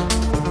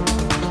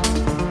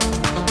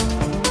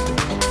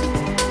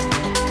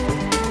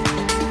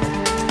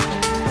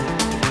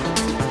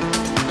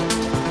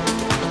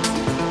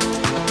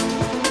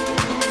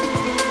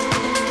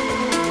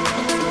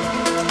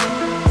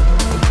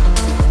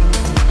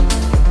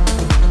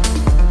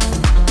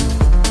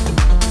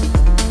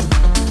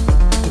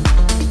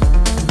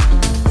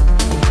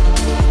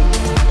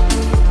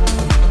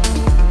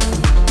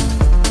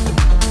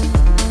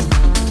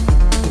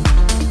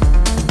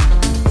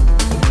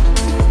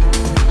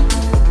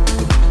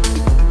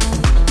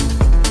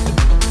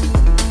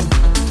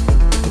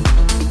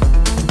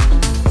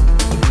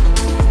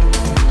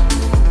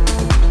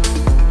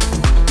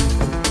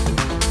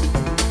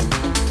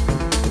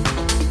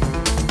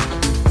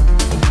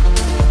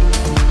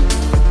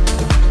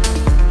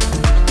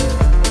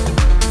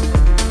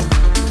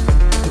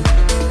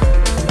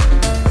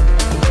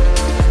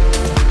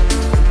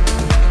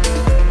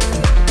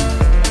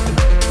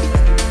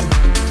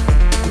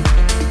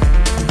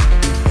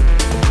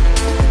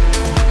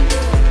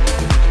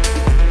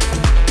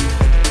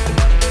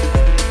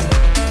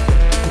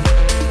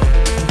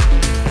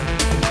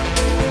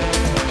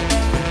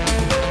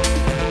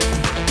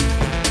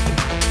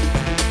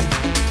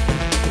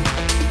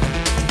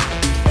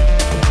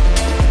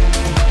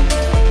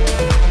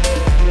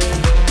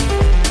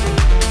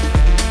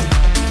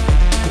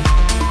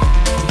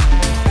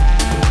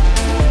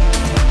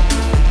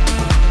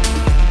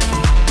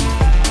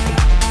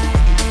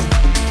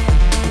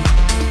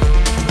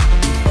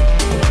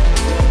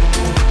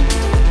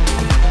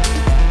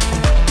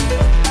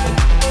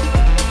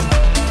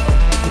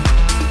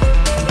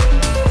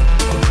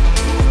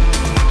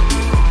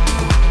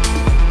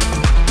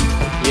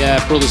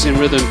 Brothers in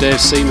Rhythm, Dave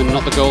Seaman,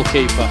 not the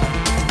goalkeeper.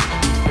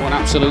 What an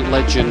absolute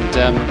legend.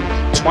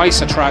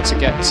 Twice I tried to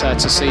get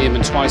to see him,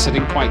 and twice I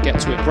didn't quite get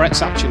to it.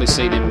 Brett's actually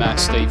seen him,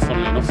 Steve,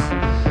 funnily enough.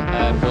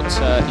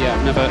 Yeah,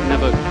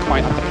 never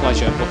quite had the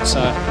pleasure. But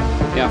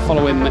yeah, I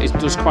follow him. He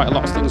does quite a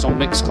lot of things on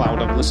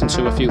Mixcloud. I've listened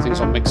to a few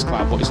things on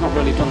Mixcloud, but he's not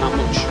really done that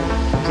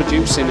much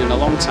producing in a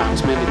long time.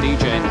 He's mainly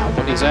DJing now,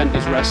 but he's earned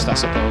his rest, I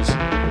suppose.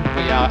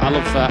 But yeah, I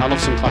love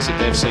some classic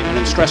Dave Seaman,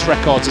 and Stress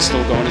Records is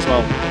still going as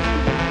well.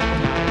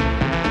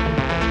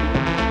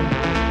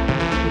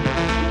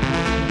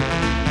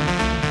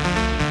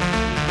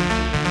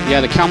 Yeah,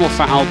 the Camel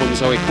Fat album,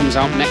 so it comes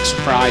out next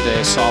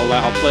Friday, so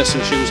I'll play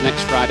some tunes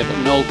next Friday. But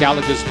Noel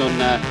Gallagher's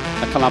done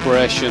a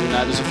collaboration.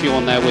 There's a few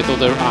on there with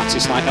other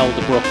artists like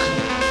Elderbrook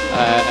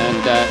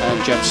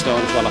and Jeff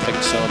Stone as well, I think.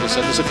 So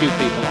there's a few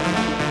people on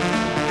there.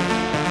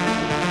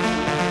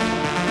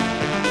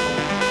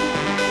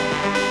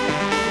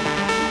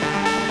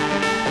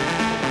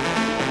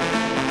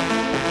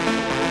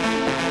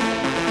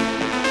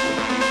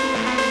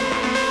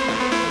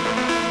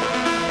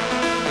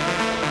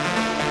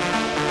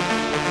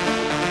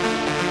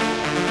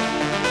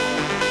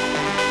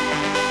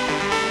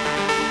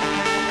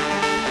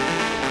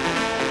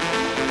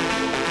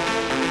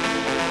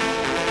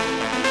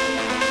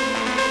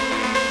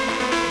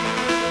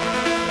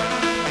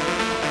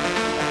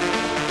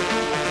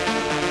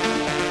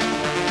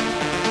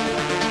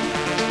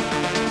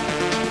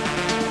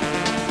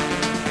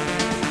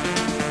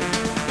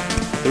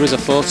 There is a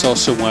photo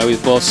somewhere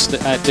with both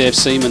Dave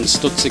Seaman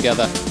stood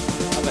together.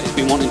 I bet he's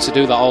been wanting to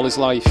do that all his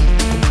life.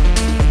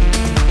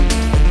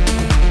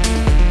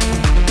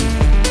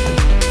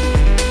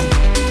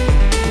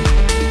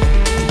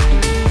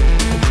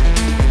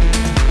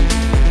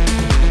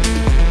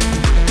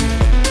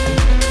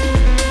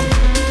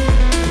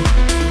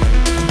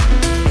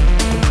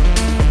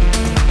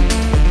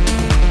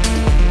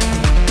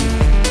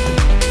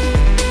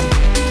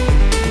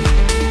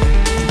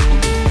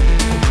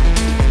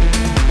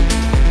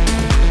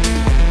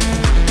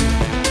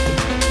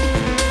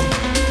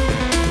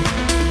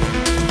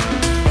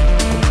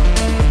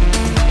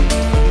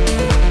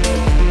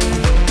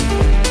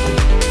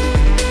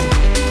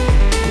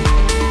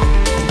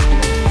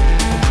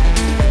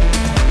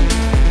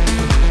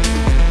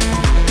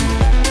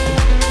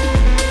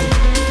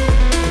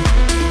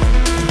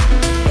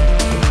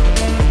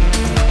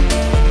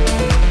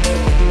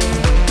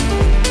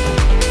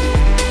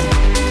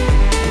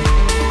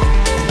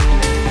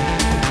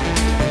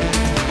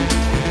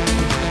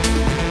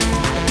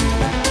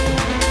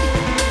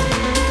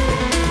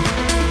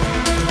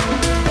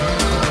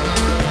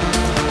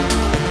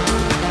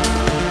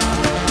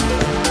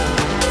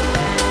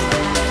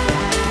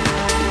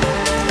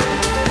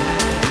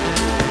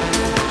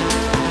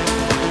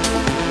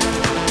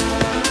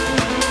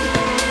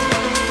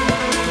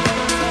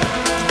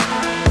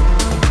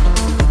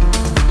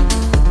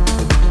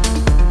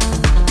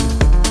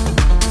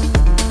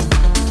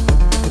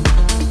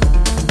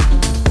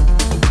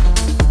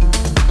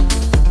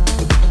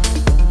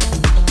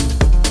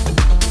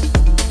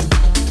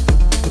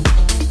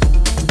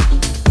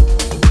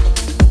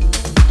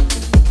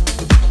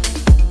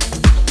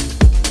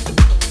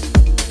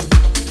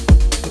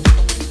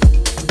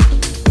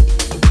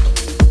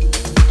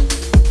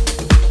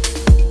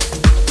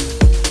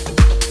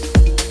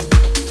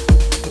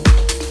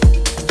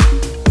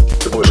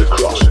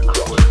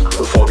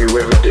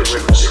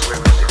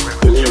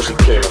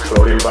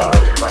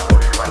 valley.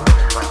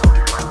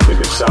 If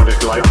it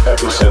sounded like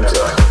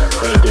Epicenter,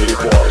 and indeed it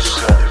was.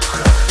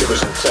 It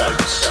was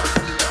intense,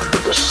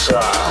 but the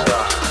sound.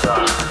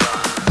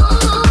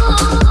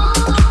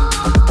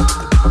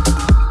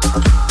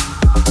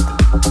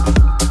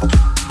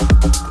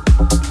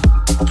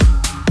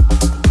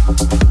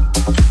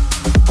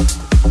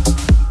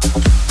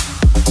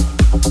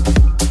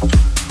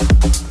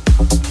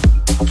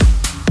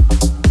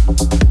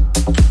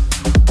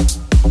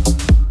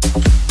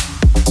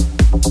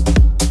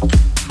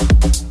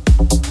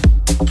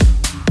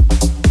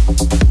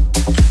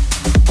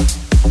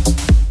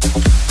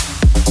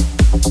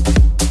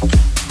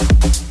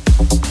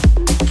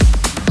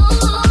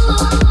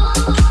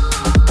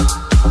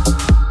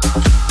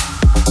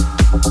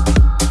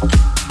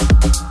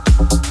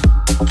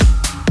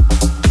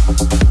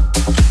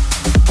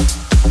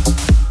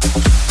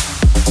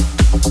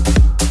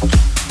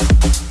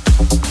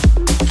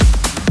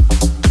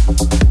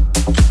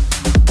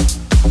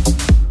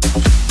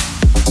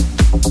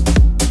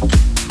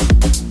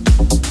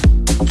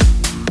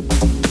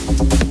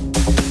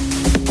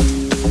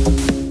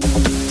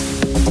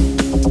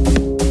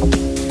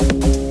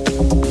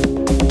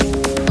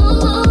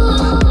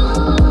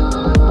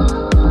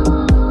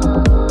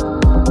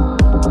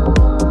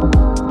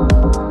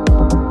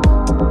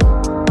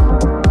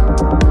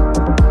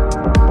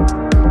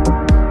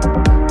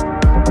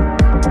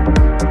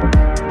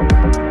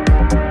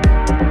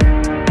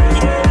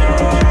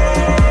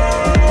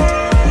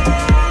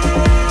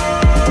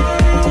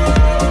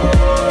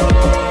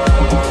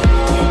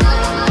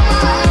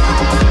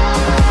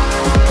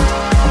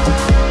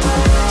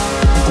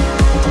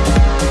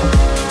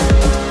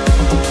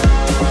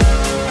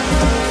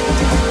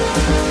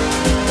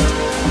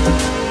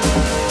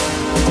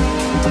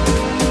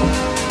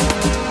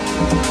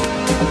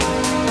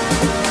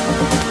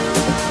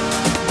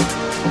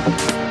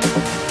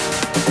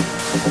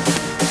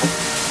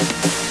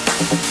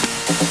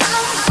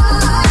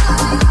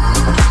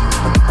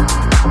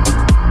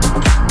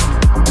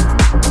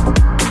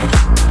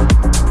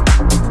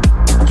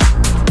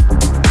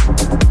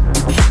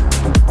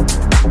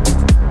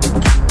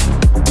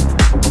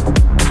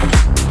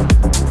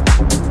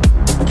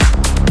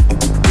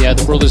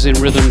 Brothers in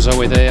Rhythms are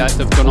with here.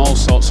 They've done all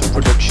sorts of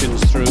productions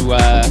through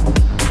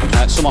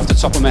some off the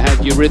top of my head,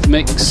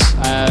 Eurythmics,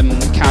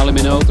 Kylie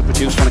Minogue. They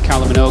produced one of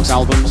Kylie Minogue's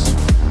albums.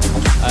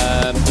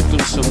 They've done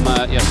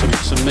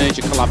some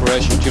major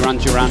collaboration, Duran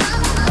Duran,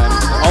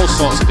 all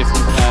sorts of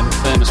different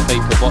famous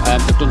people, but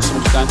they've done some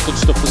good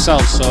stuff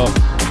themselves. So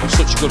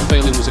Such a Good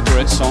Feeling was a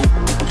great song.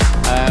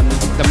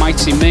 The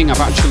Mighty Ming, I've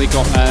actually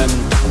got a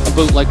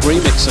bootleg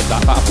remix of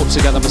that I put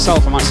together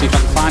myself. I might see if I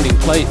can find it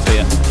and play it for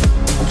you.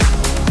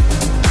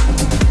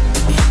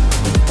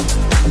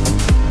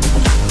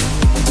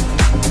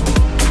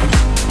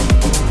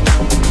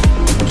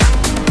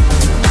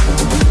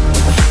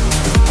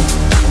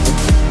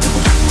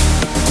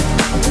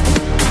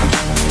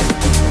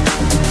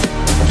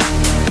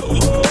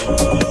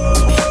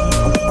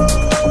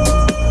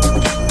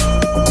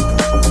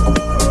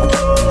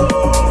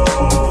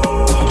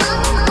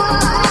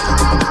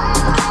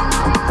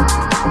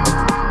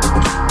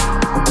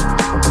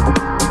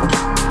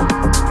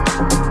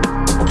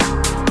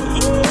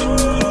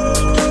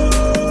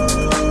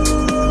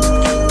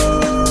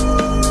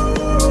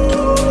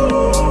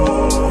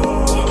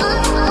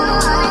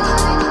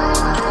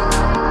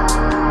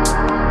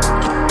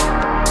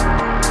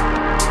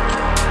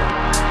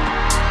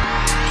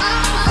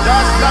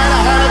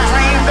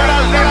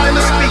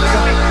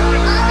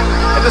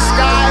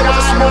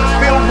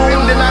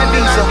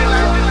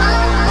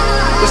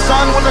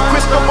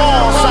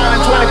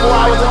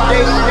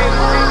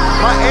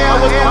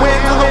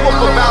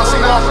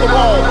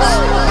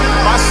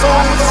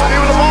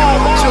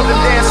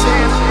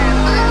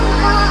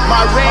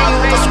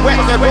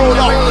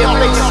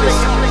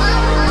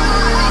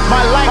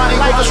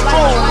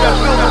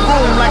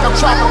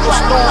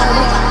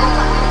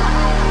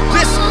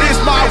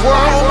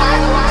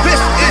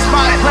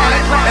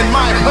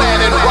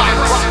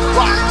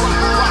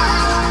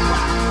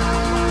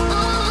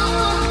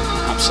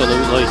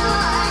 Absolutely.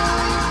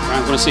 Right,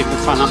 I'm going to see if we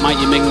can find that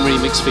Mighty Ming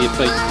remix for you,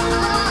 Pete.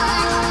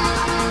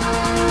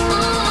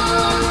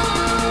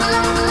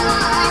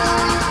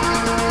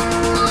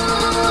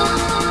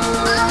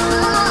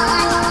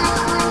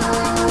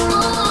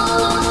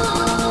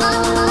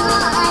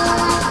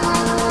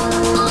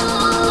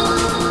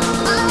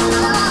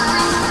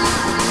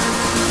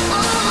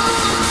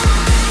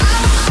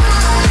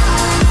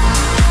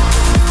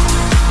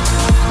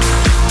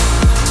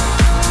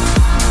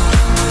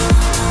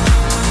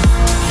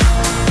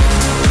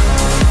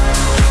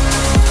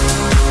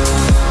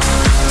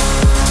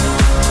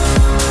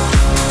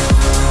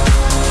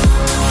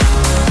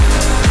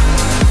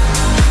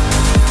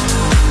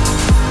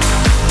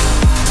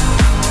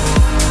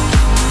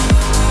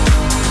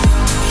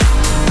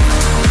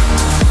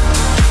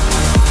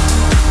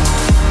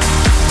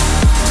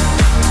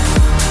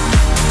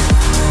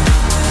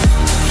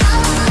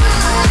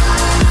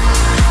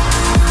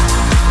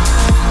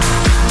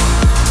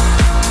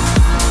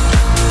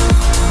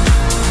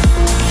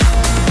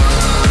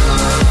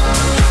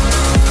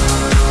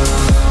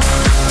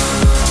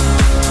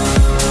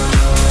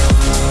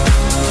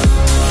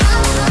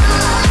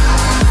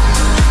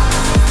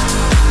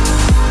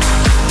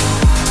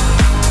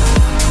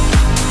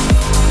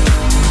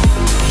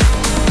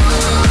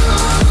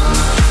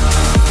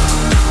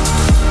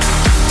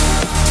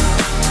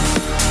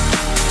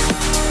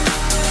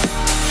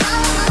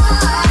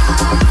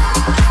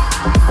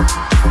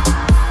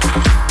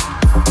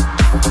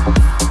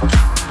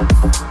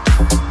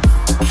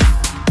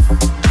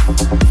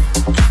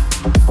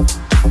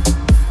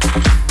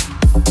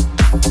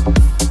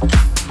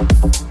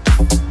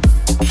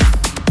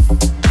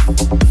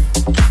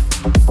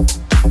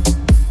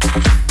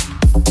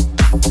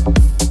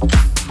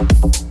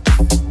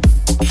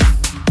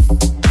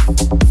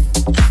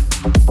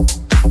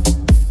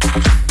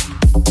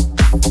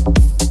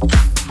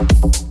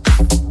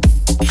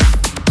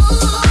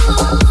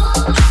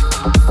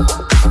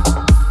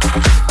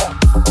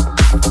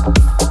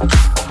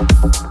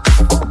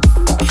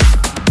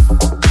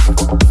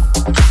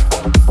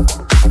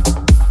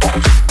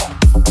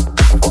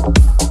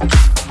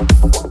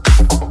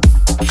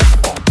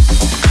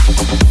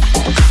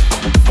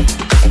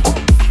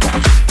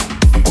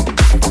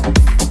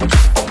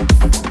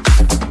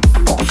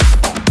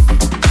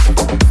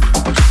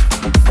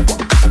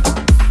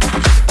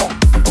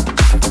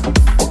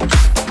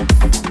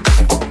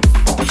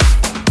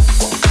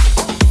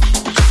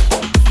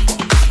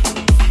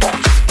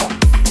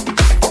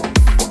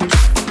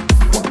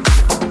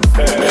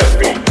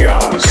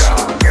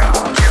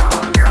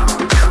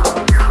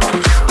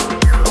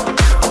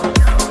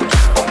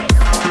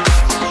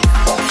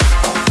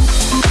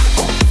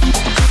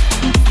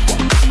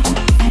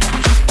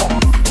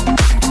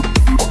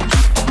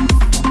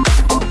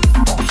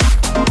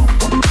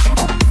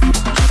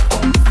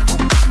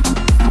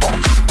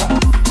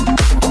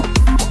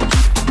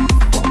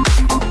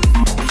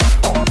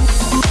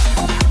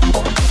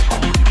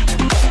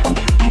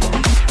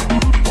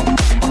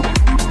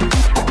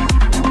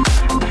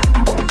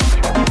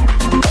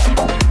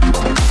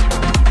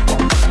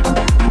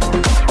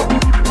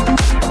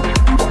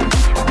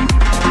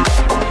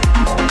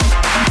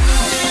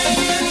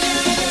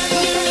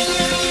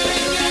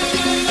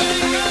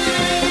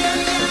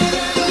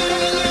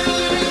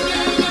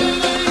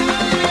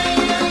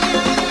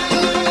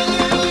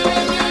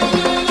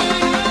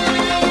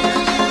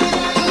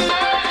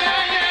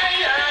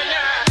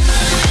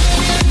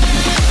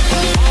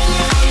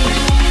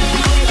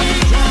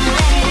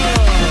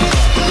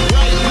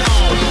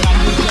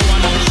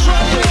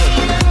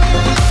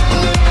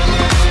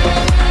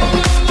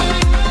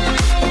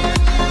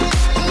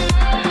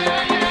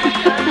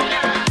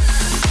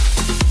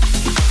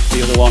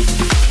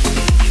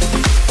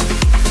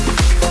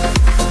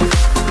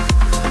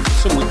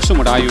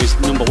 would argue is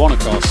number one, of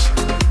course.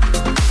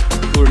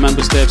 Who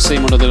remembers Dave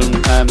Seymour other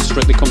than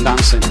Strictly Come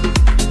Dancing?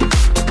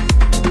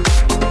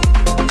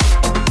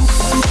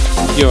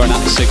 Euro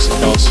 96,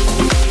 of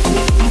course.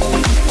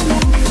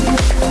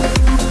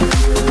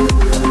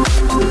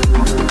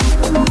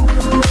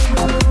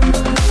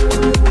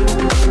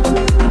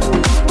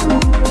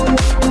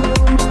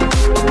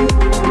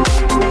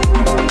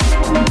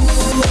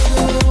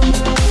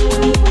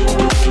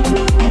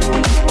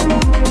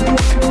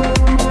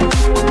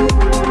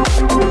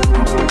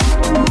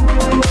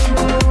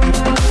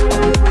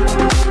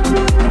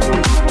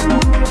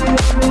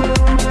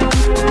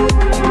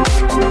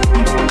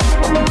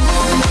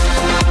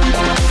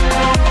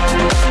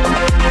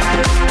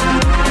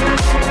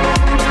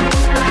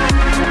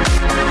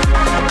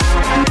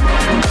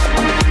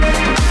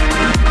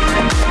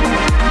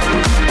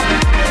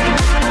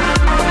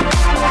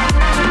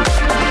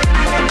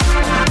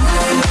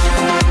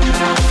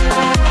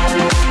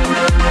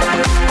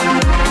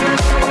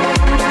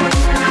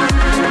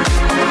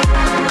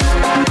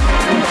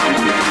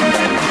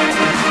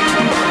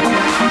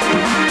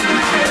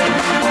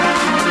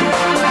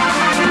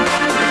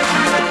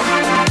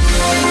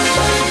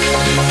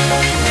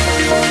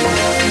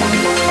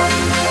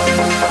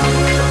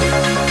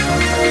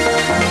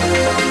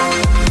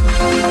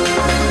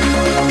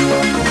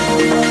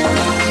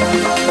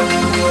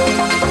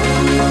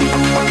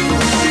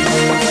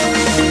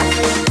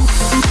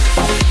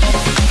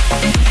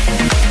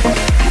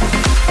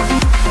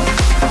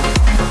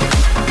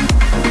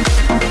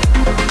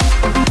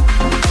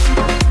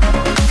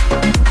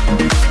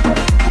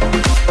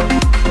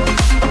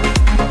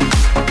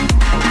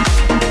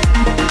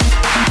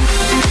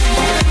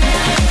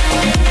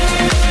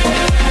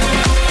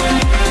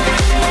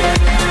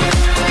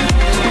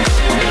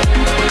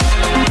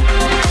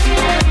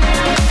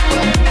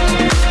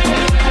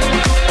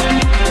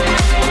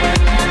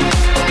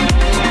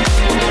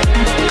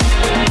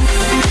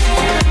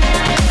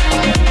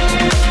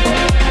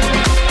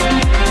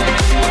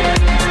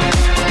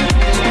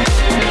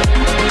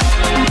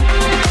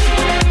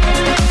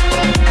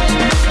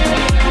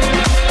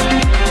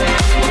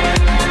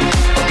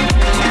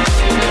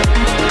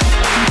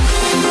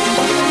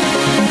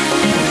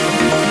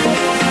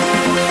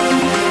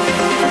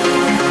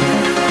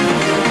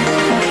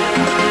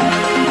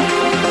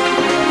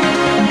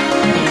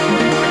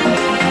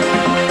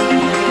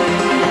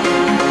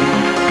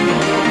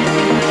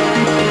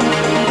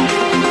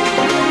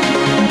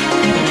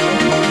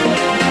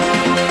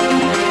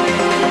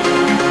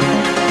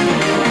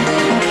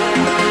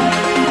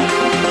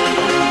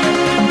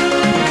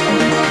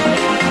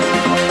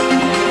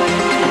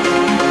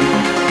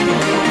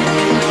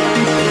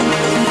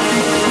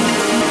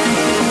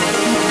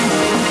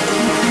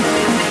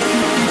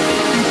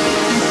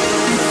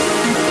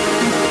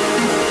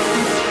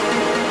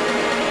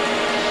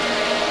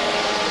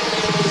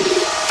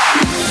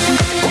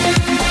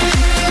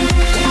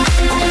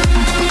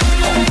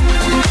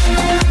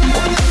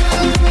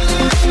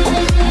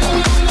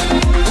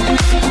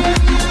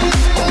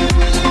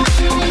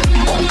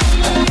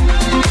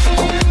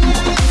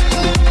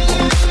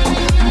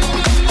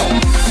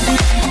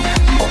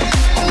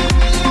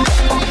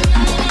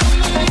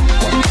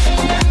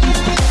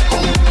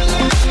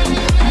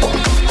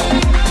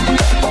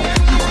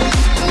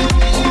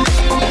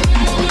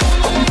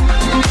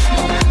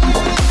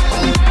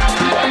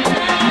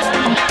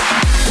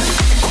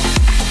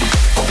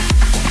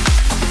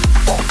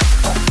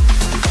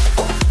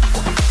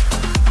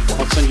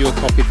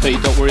 Pete,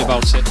 don't worry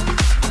about it.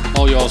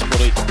 All yours,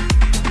 buddy.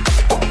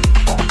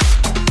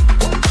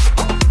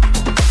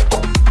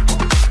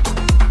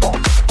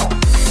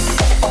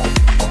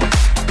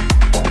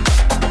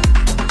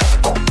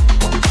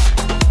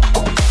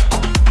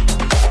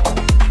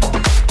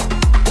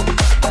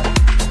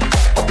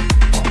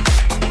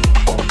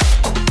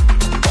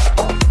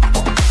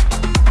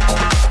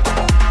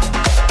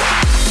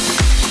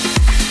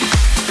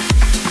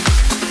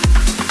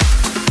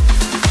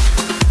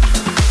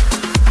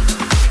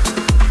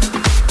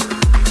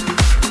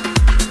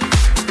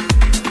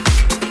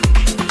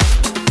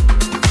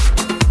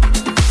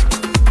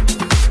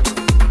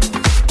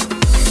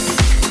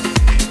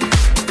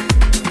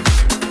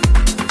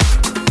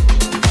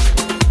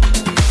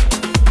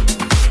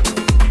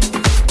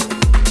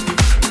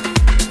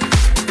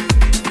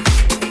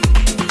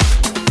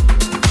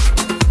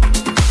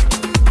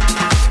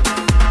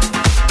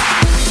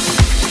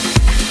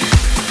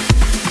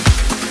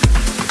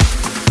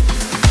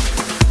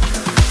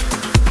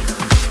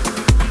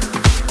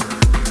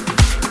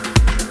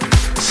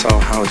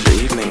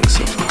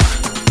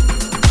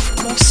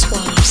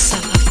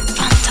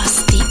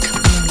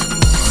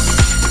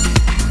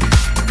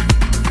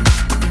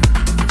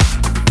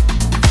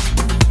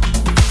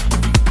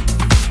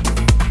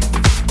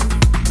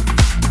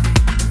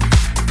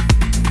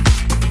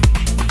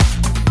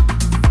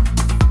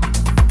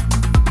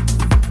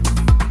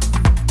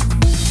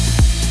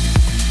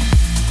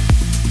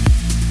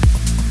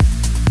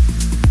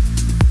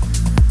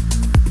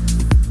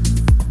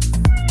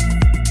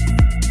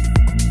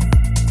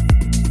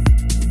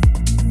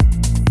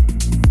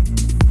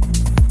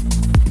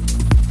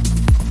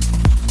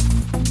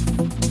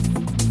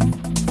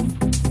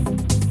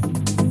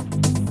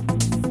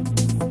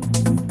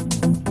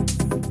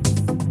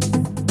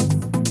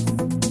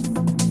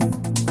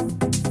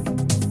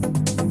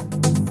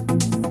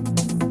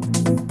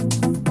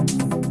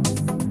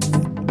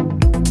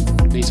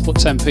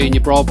 10p in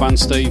your broadband,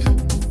 Steve.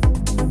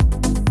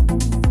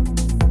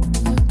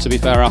 To be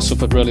fair, I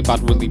suffered really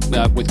bad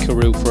with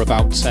Karoo for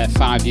about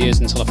 5 years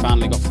until I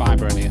finally got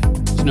fibre in here.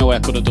 There's no way I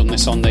could have done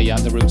this on the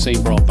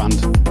routine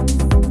broadband.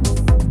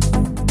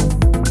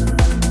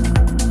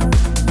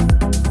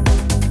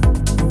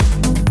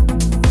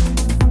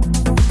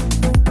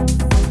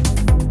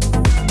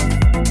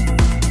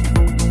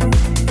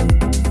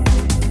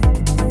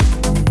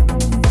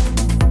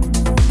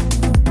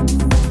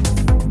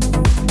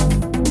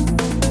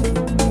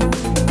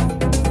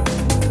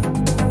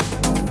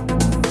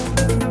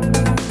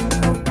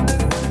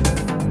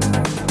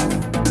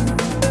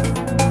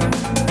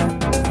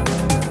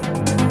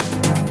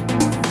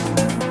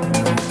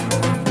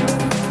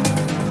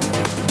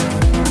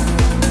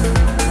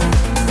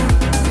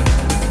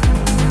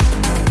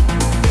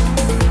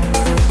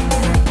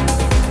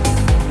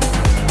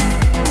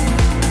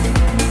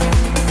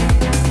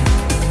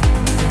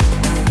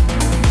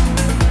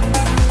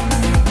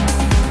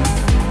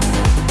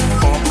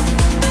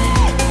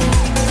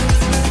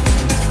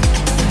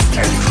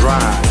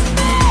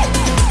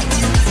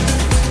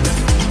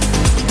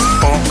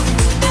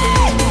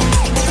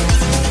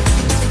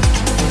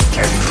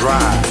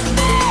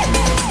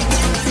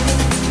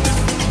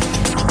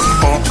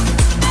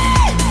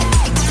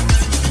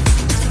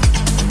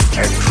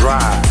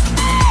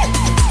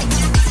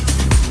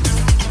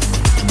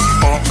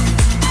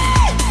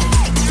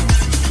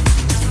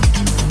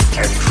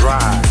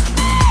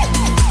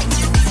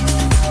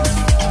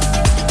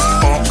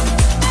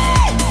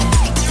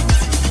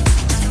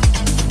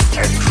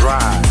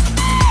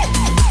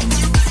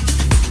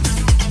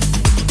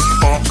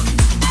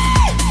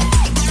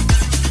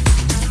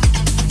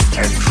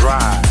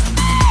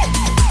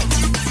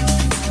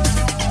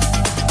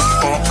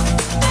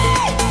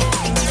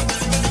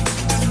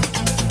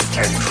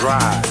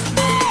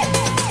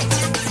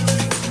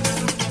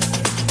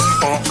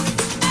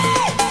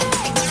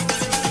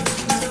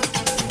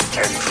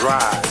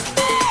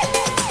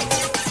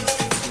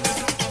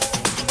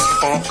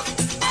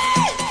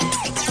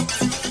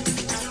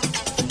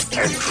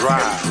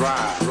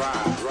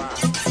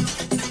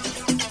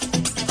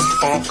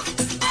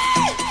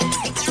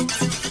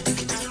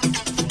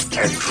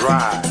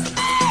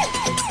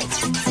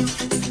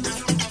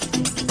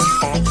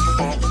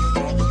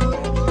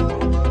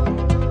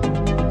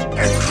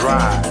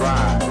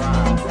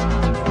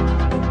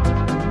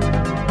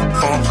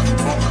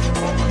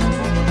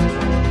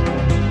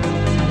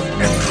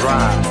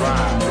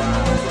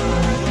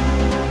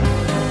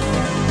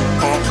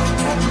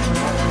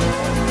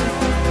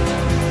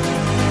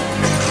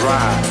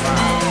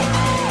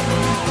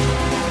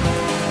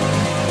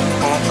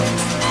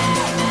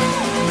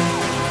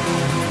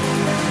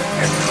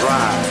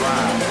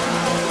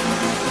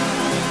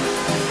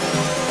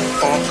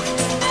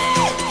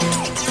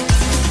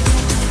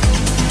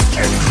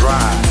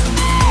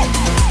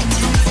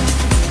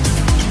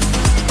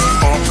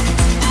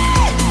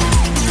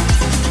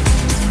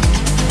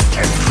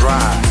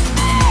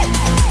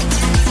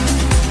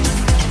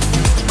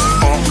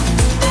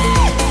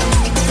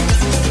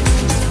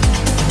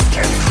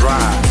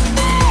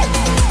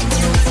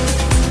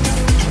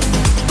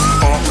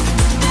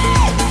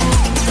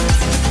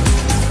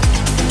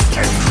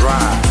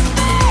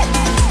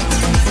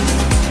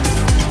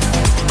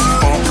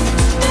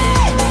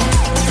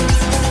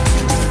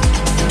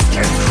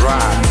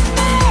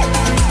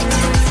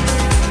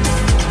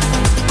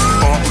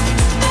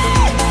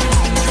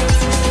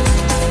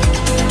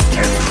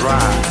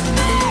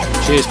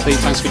 Cheers, Pete.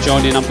 Thanks for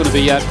joining. I'm going to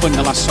be putting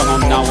the last song on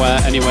now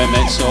anyway,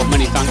 mate. So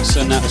many thanks,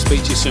 and I'll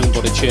speak to you soon,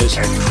 buddy. Cheers.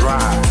 And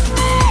drive.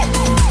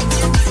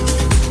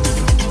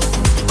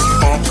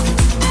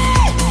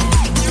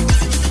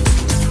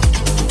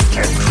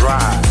 And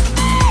drive.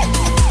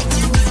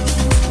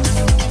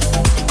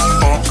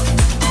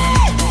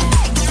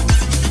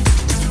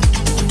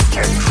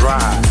 And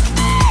drive.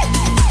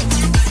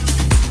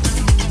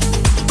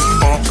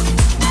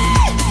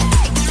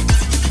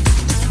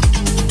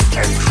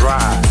 And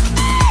drive.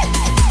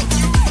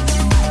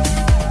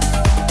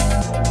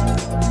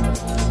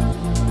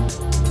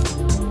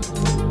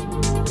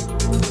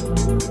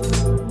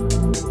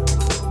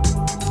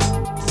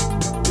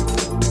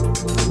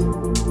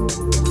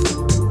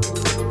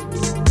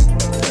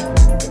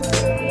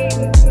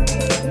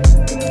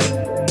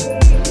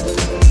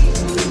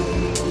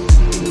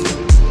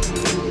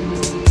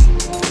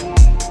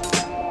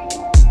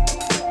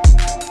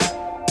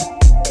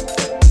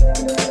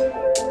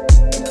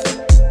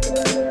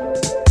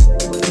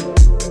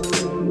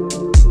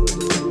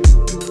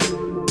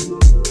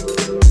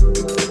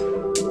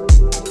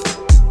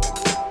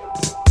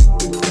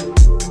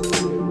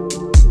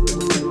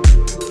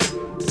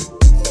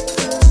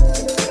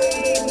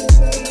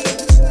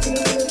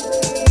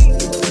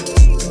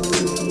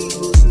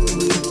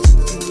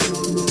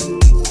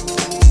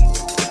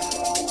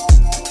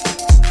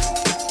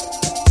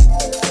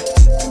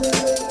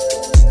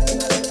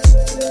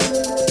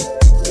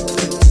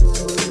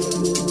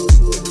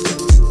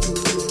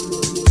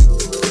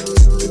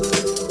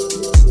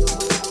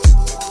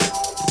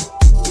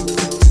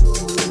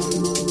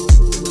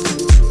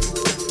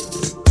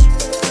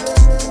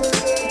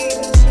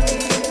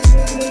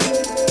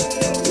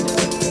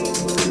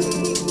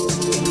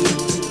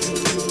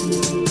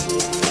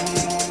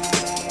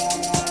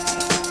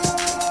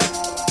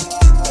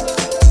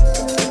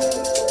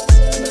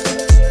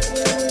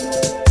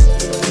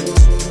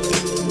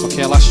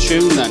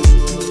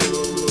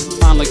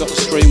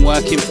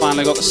 working,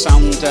 finally got the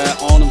sound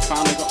on, and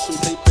finally got some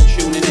people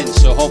tuning in.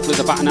 So hopefully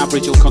the batting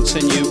average will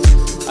continue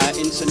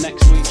into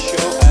next week's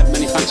show.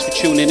 Many thanks for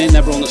tuning in,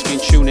 everyone that's been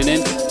tuning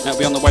in. It'll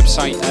be on the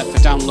website for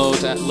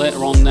download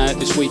later on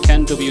this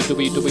weekend,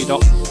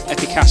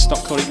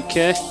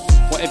 www.epicast.co.uk.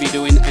 Whatever you're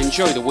doing,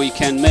 enjoy the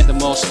weekend, make the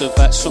most of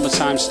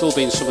summertime, still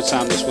being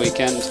summertime this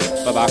weekend.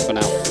 Bye bye for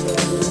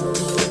now.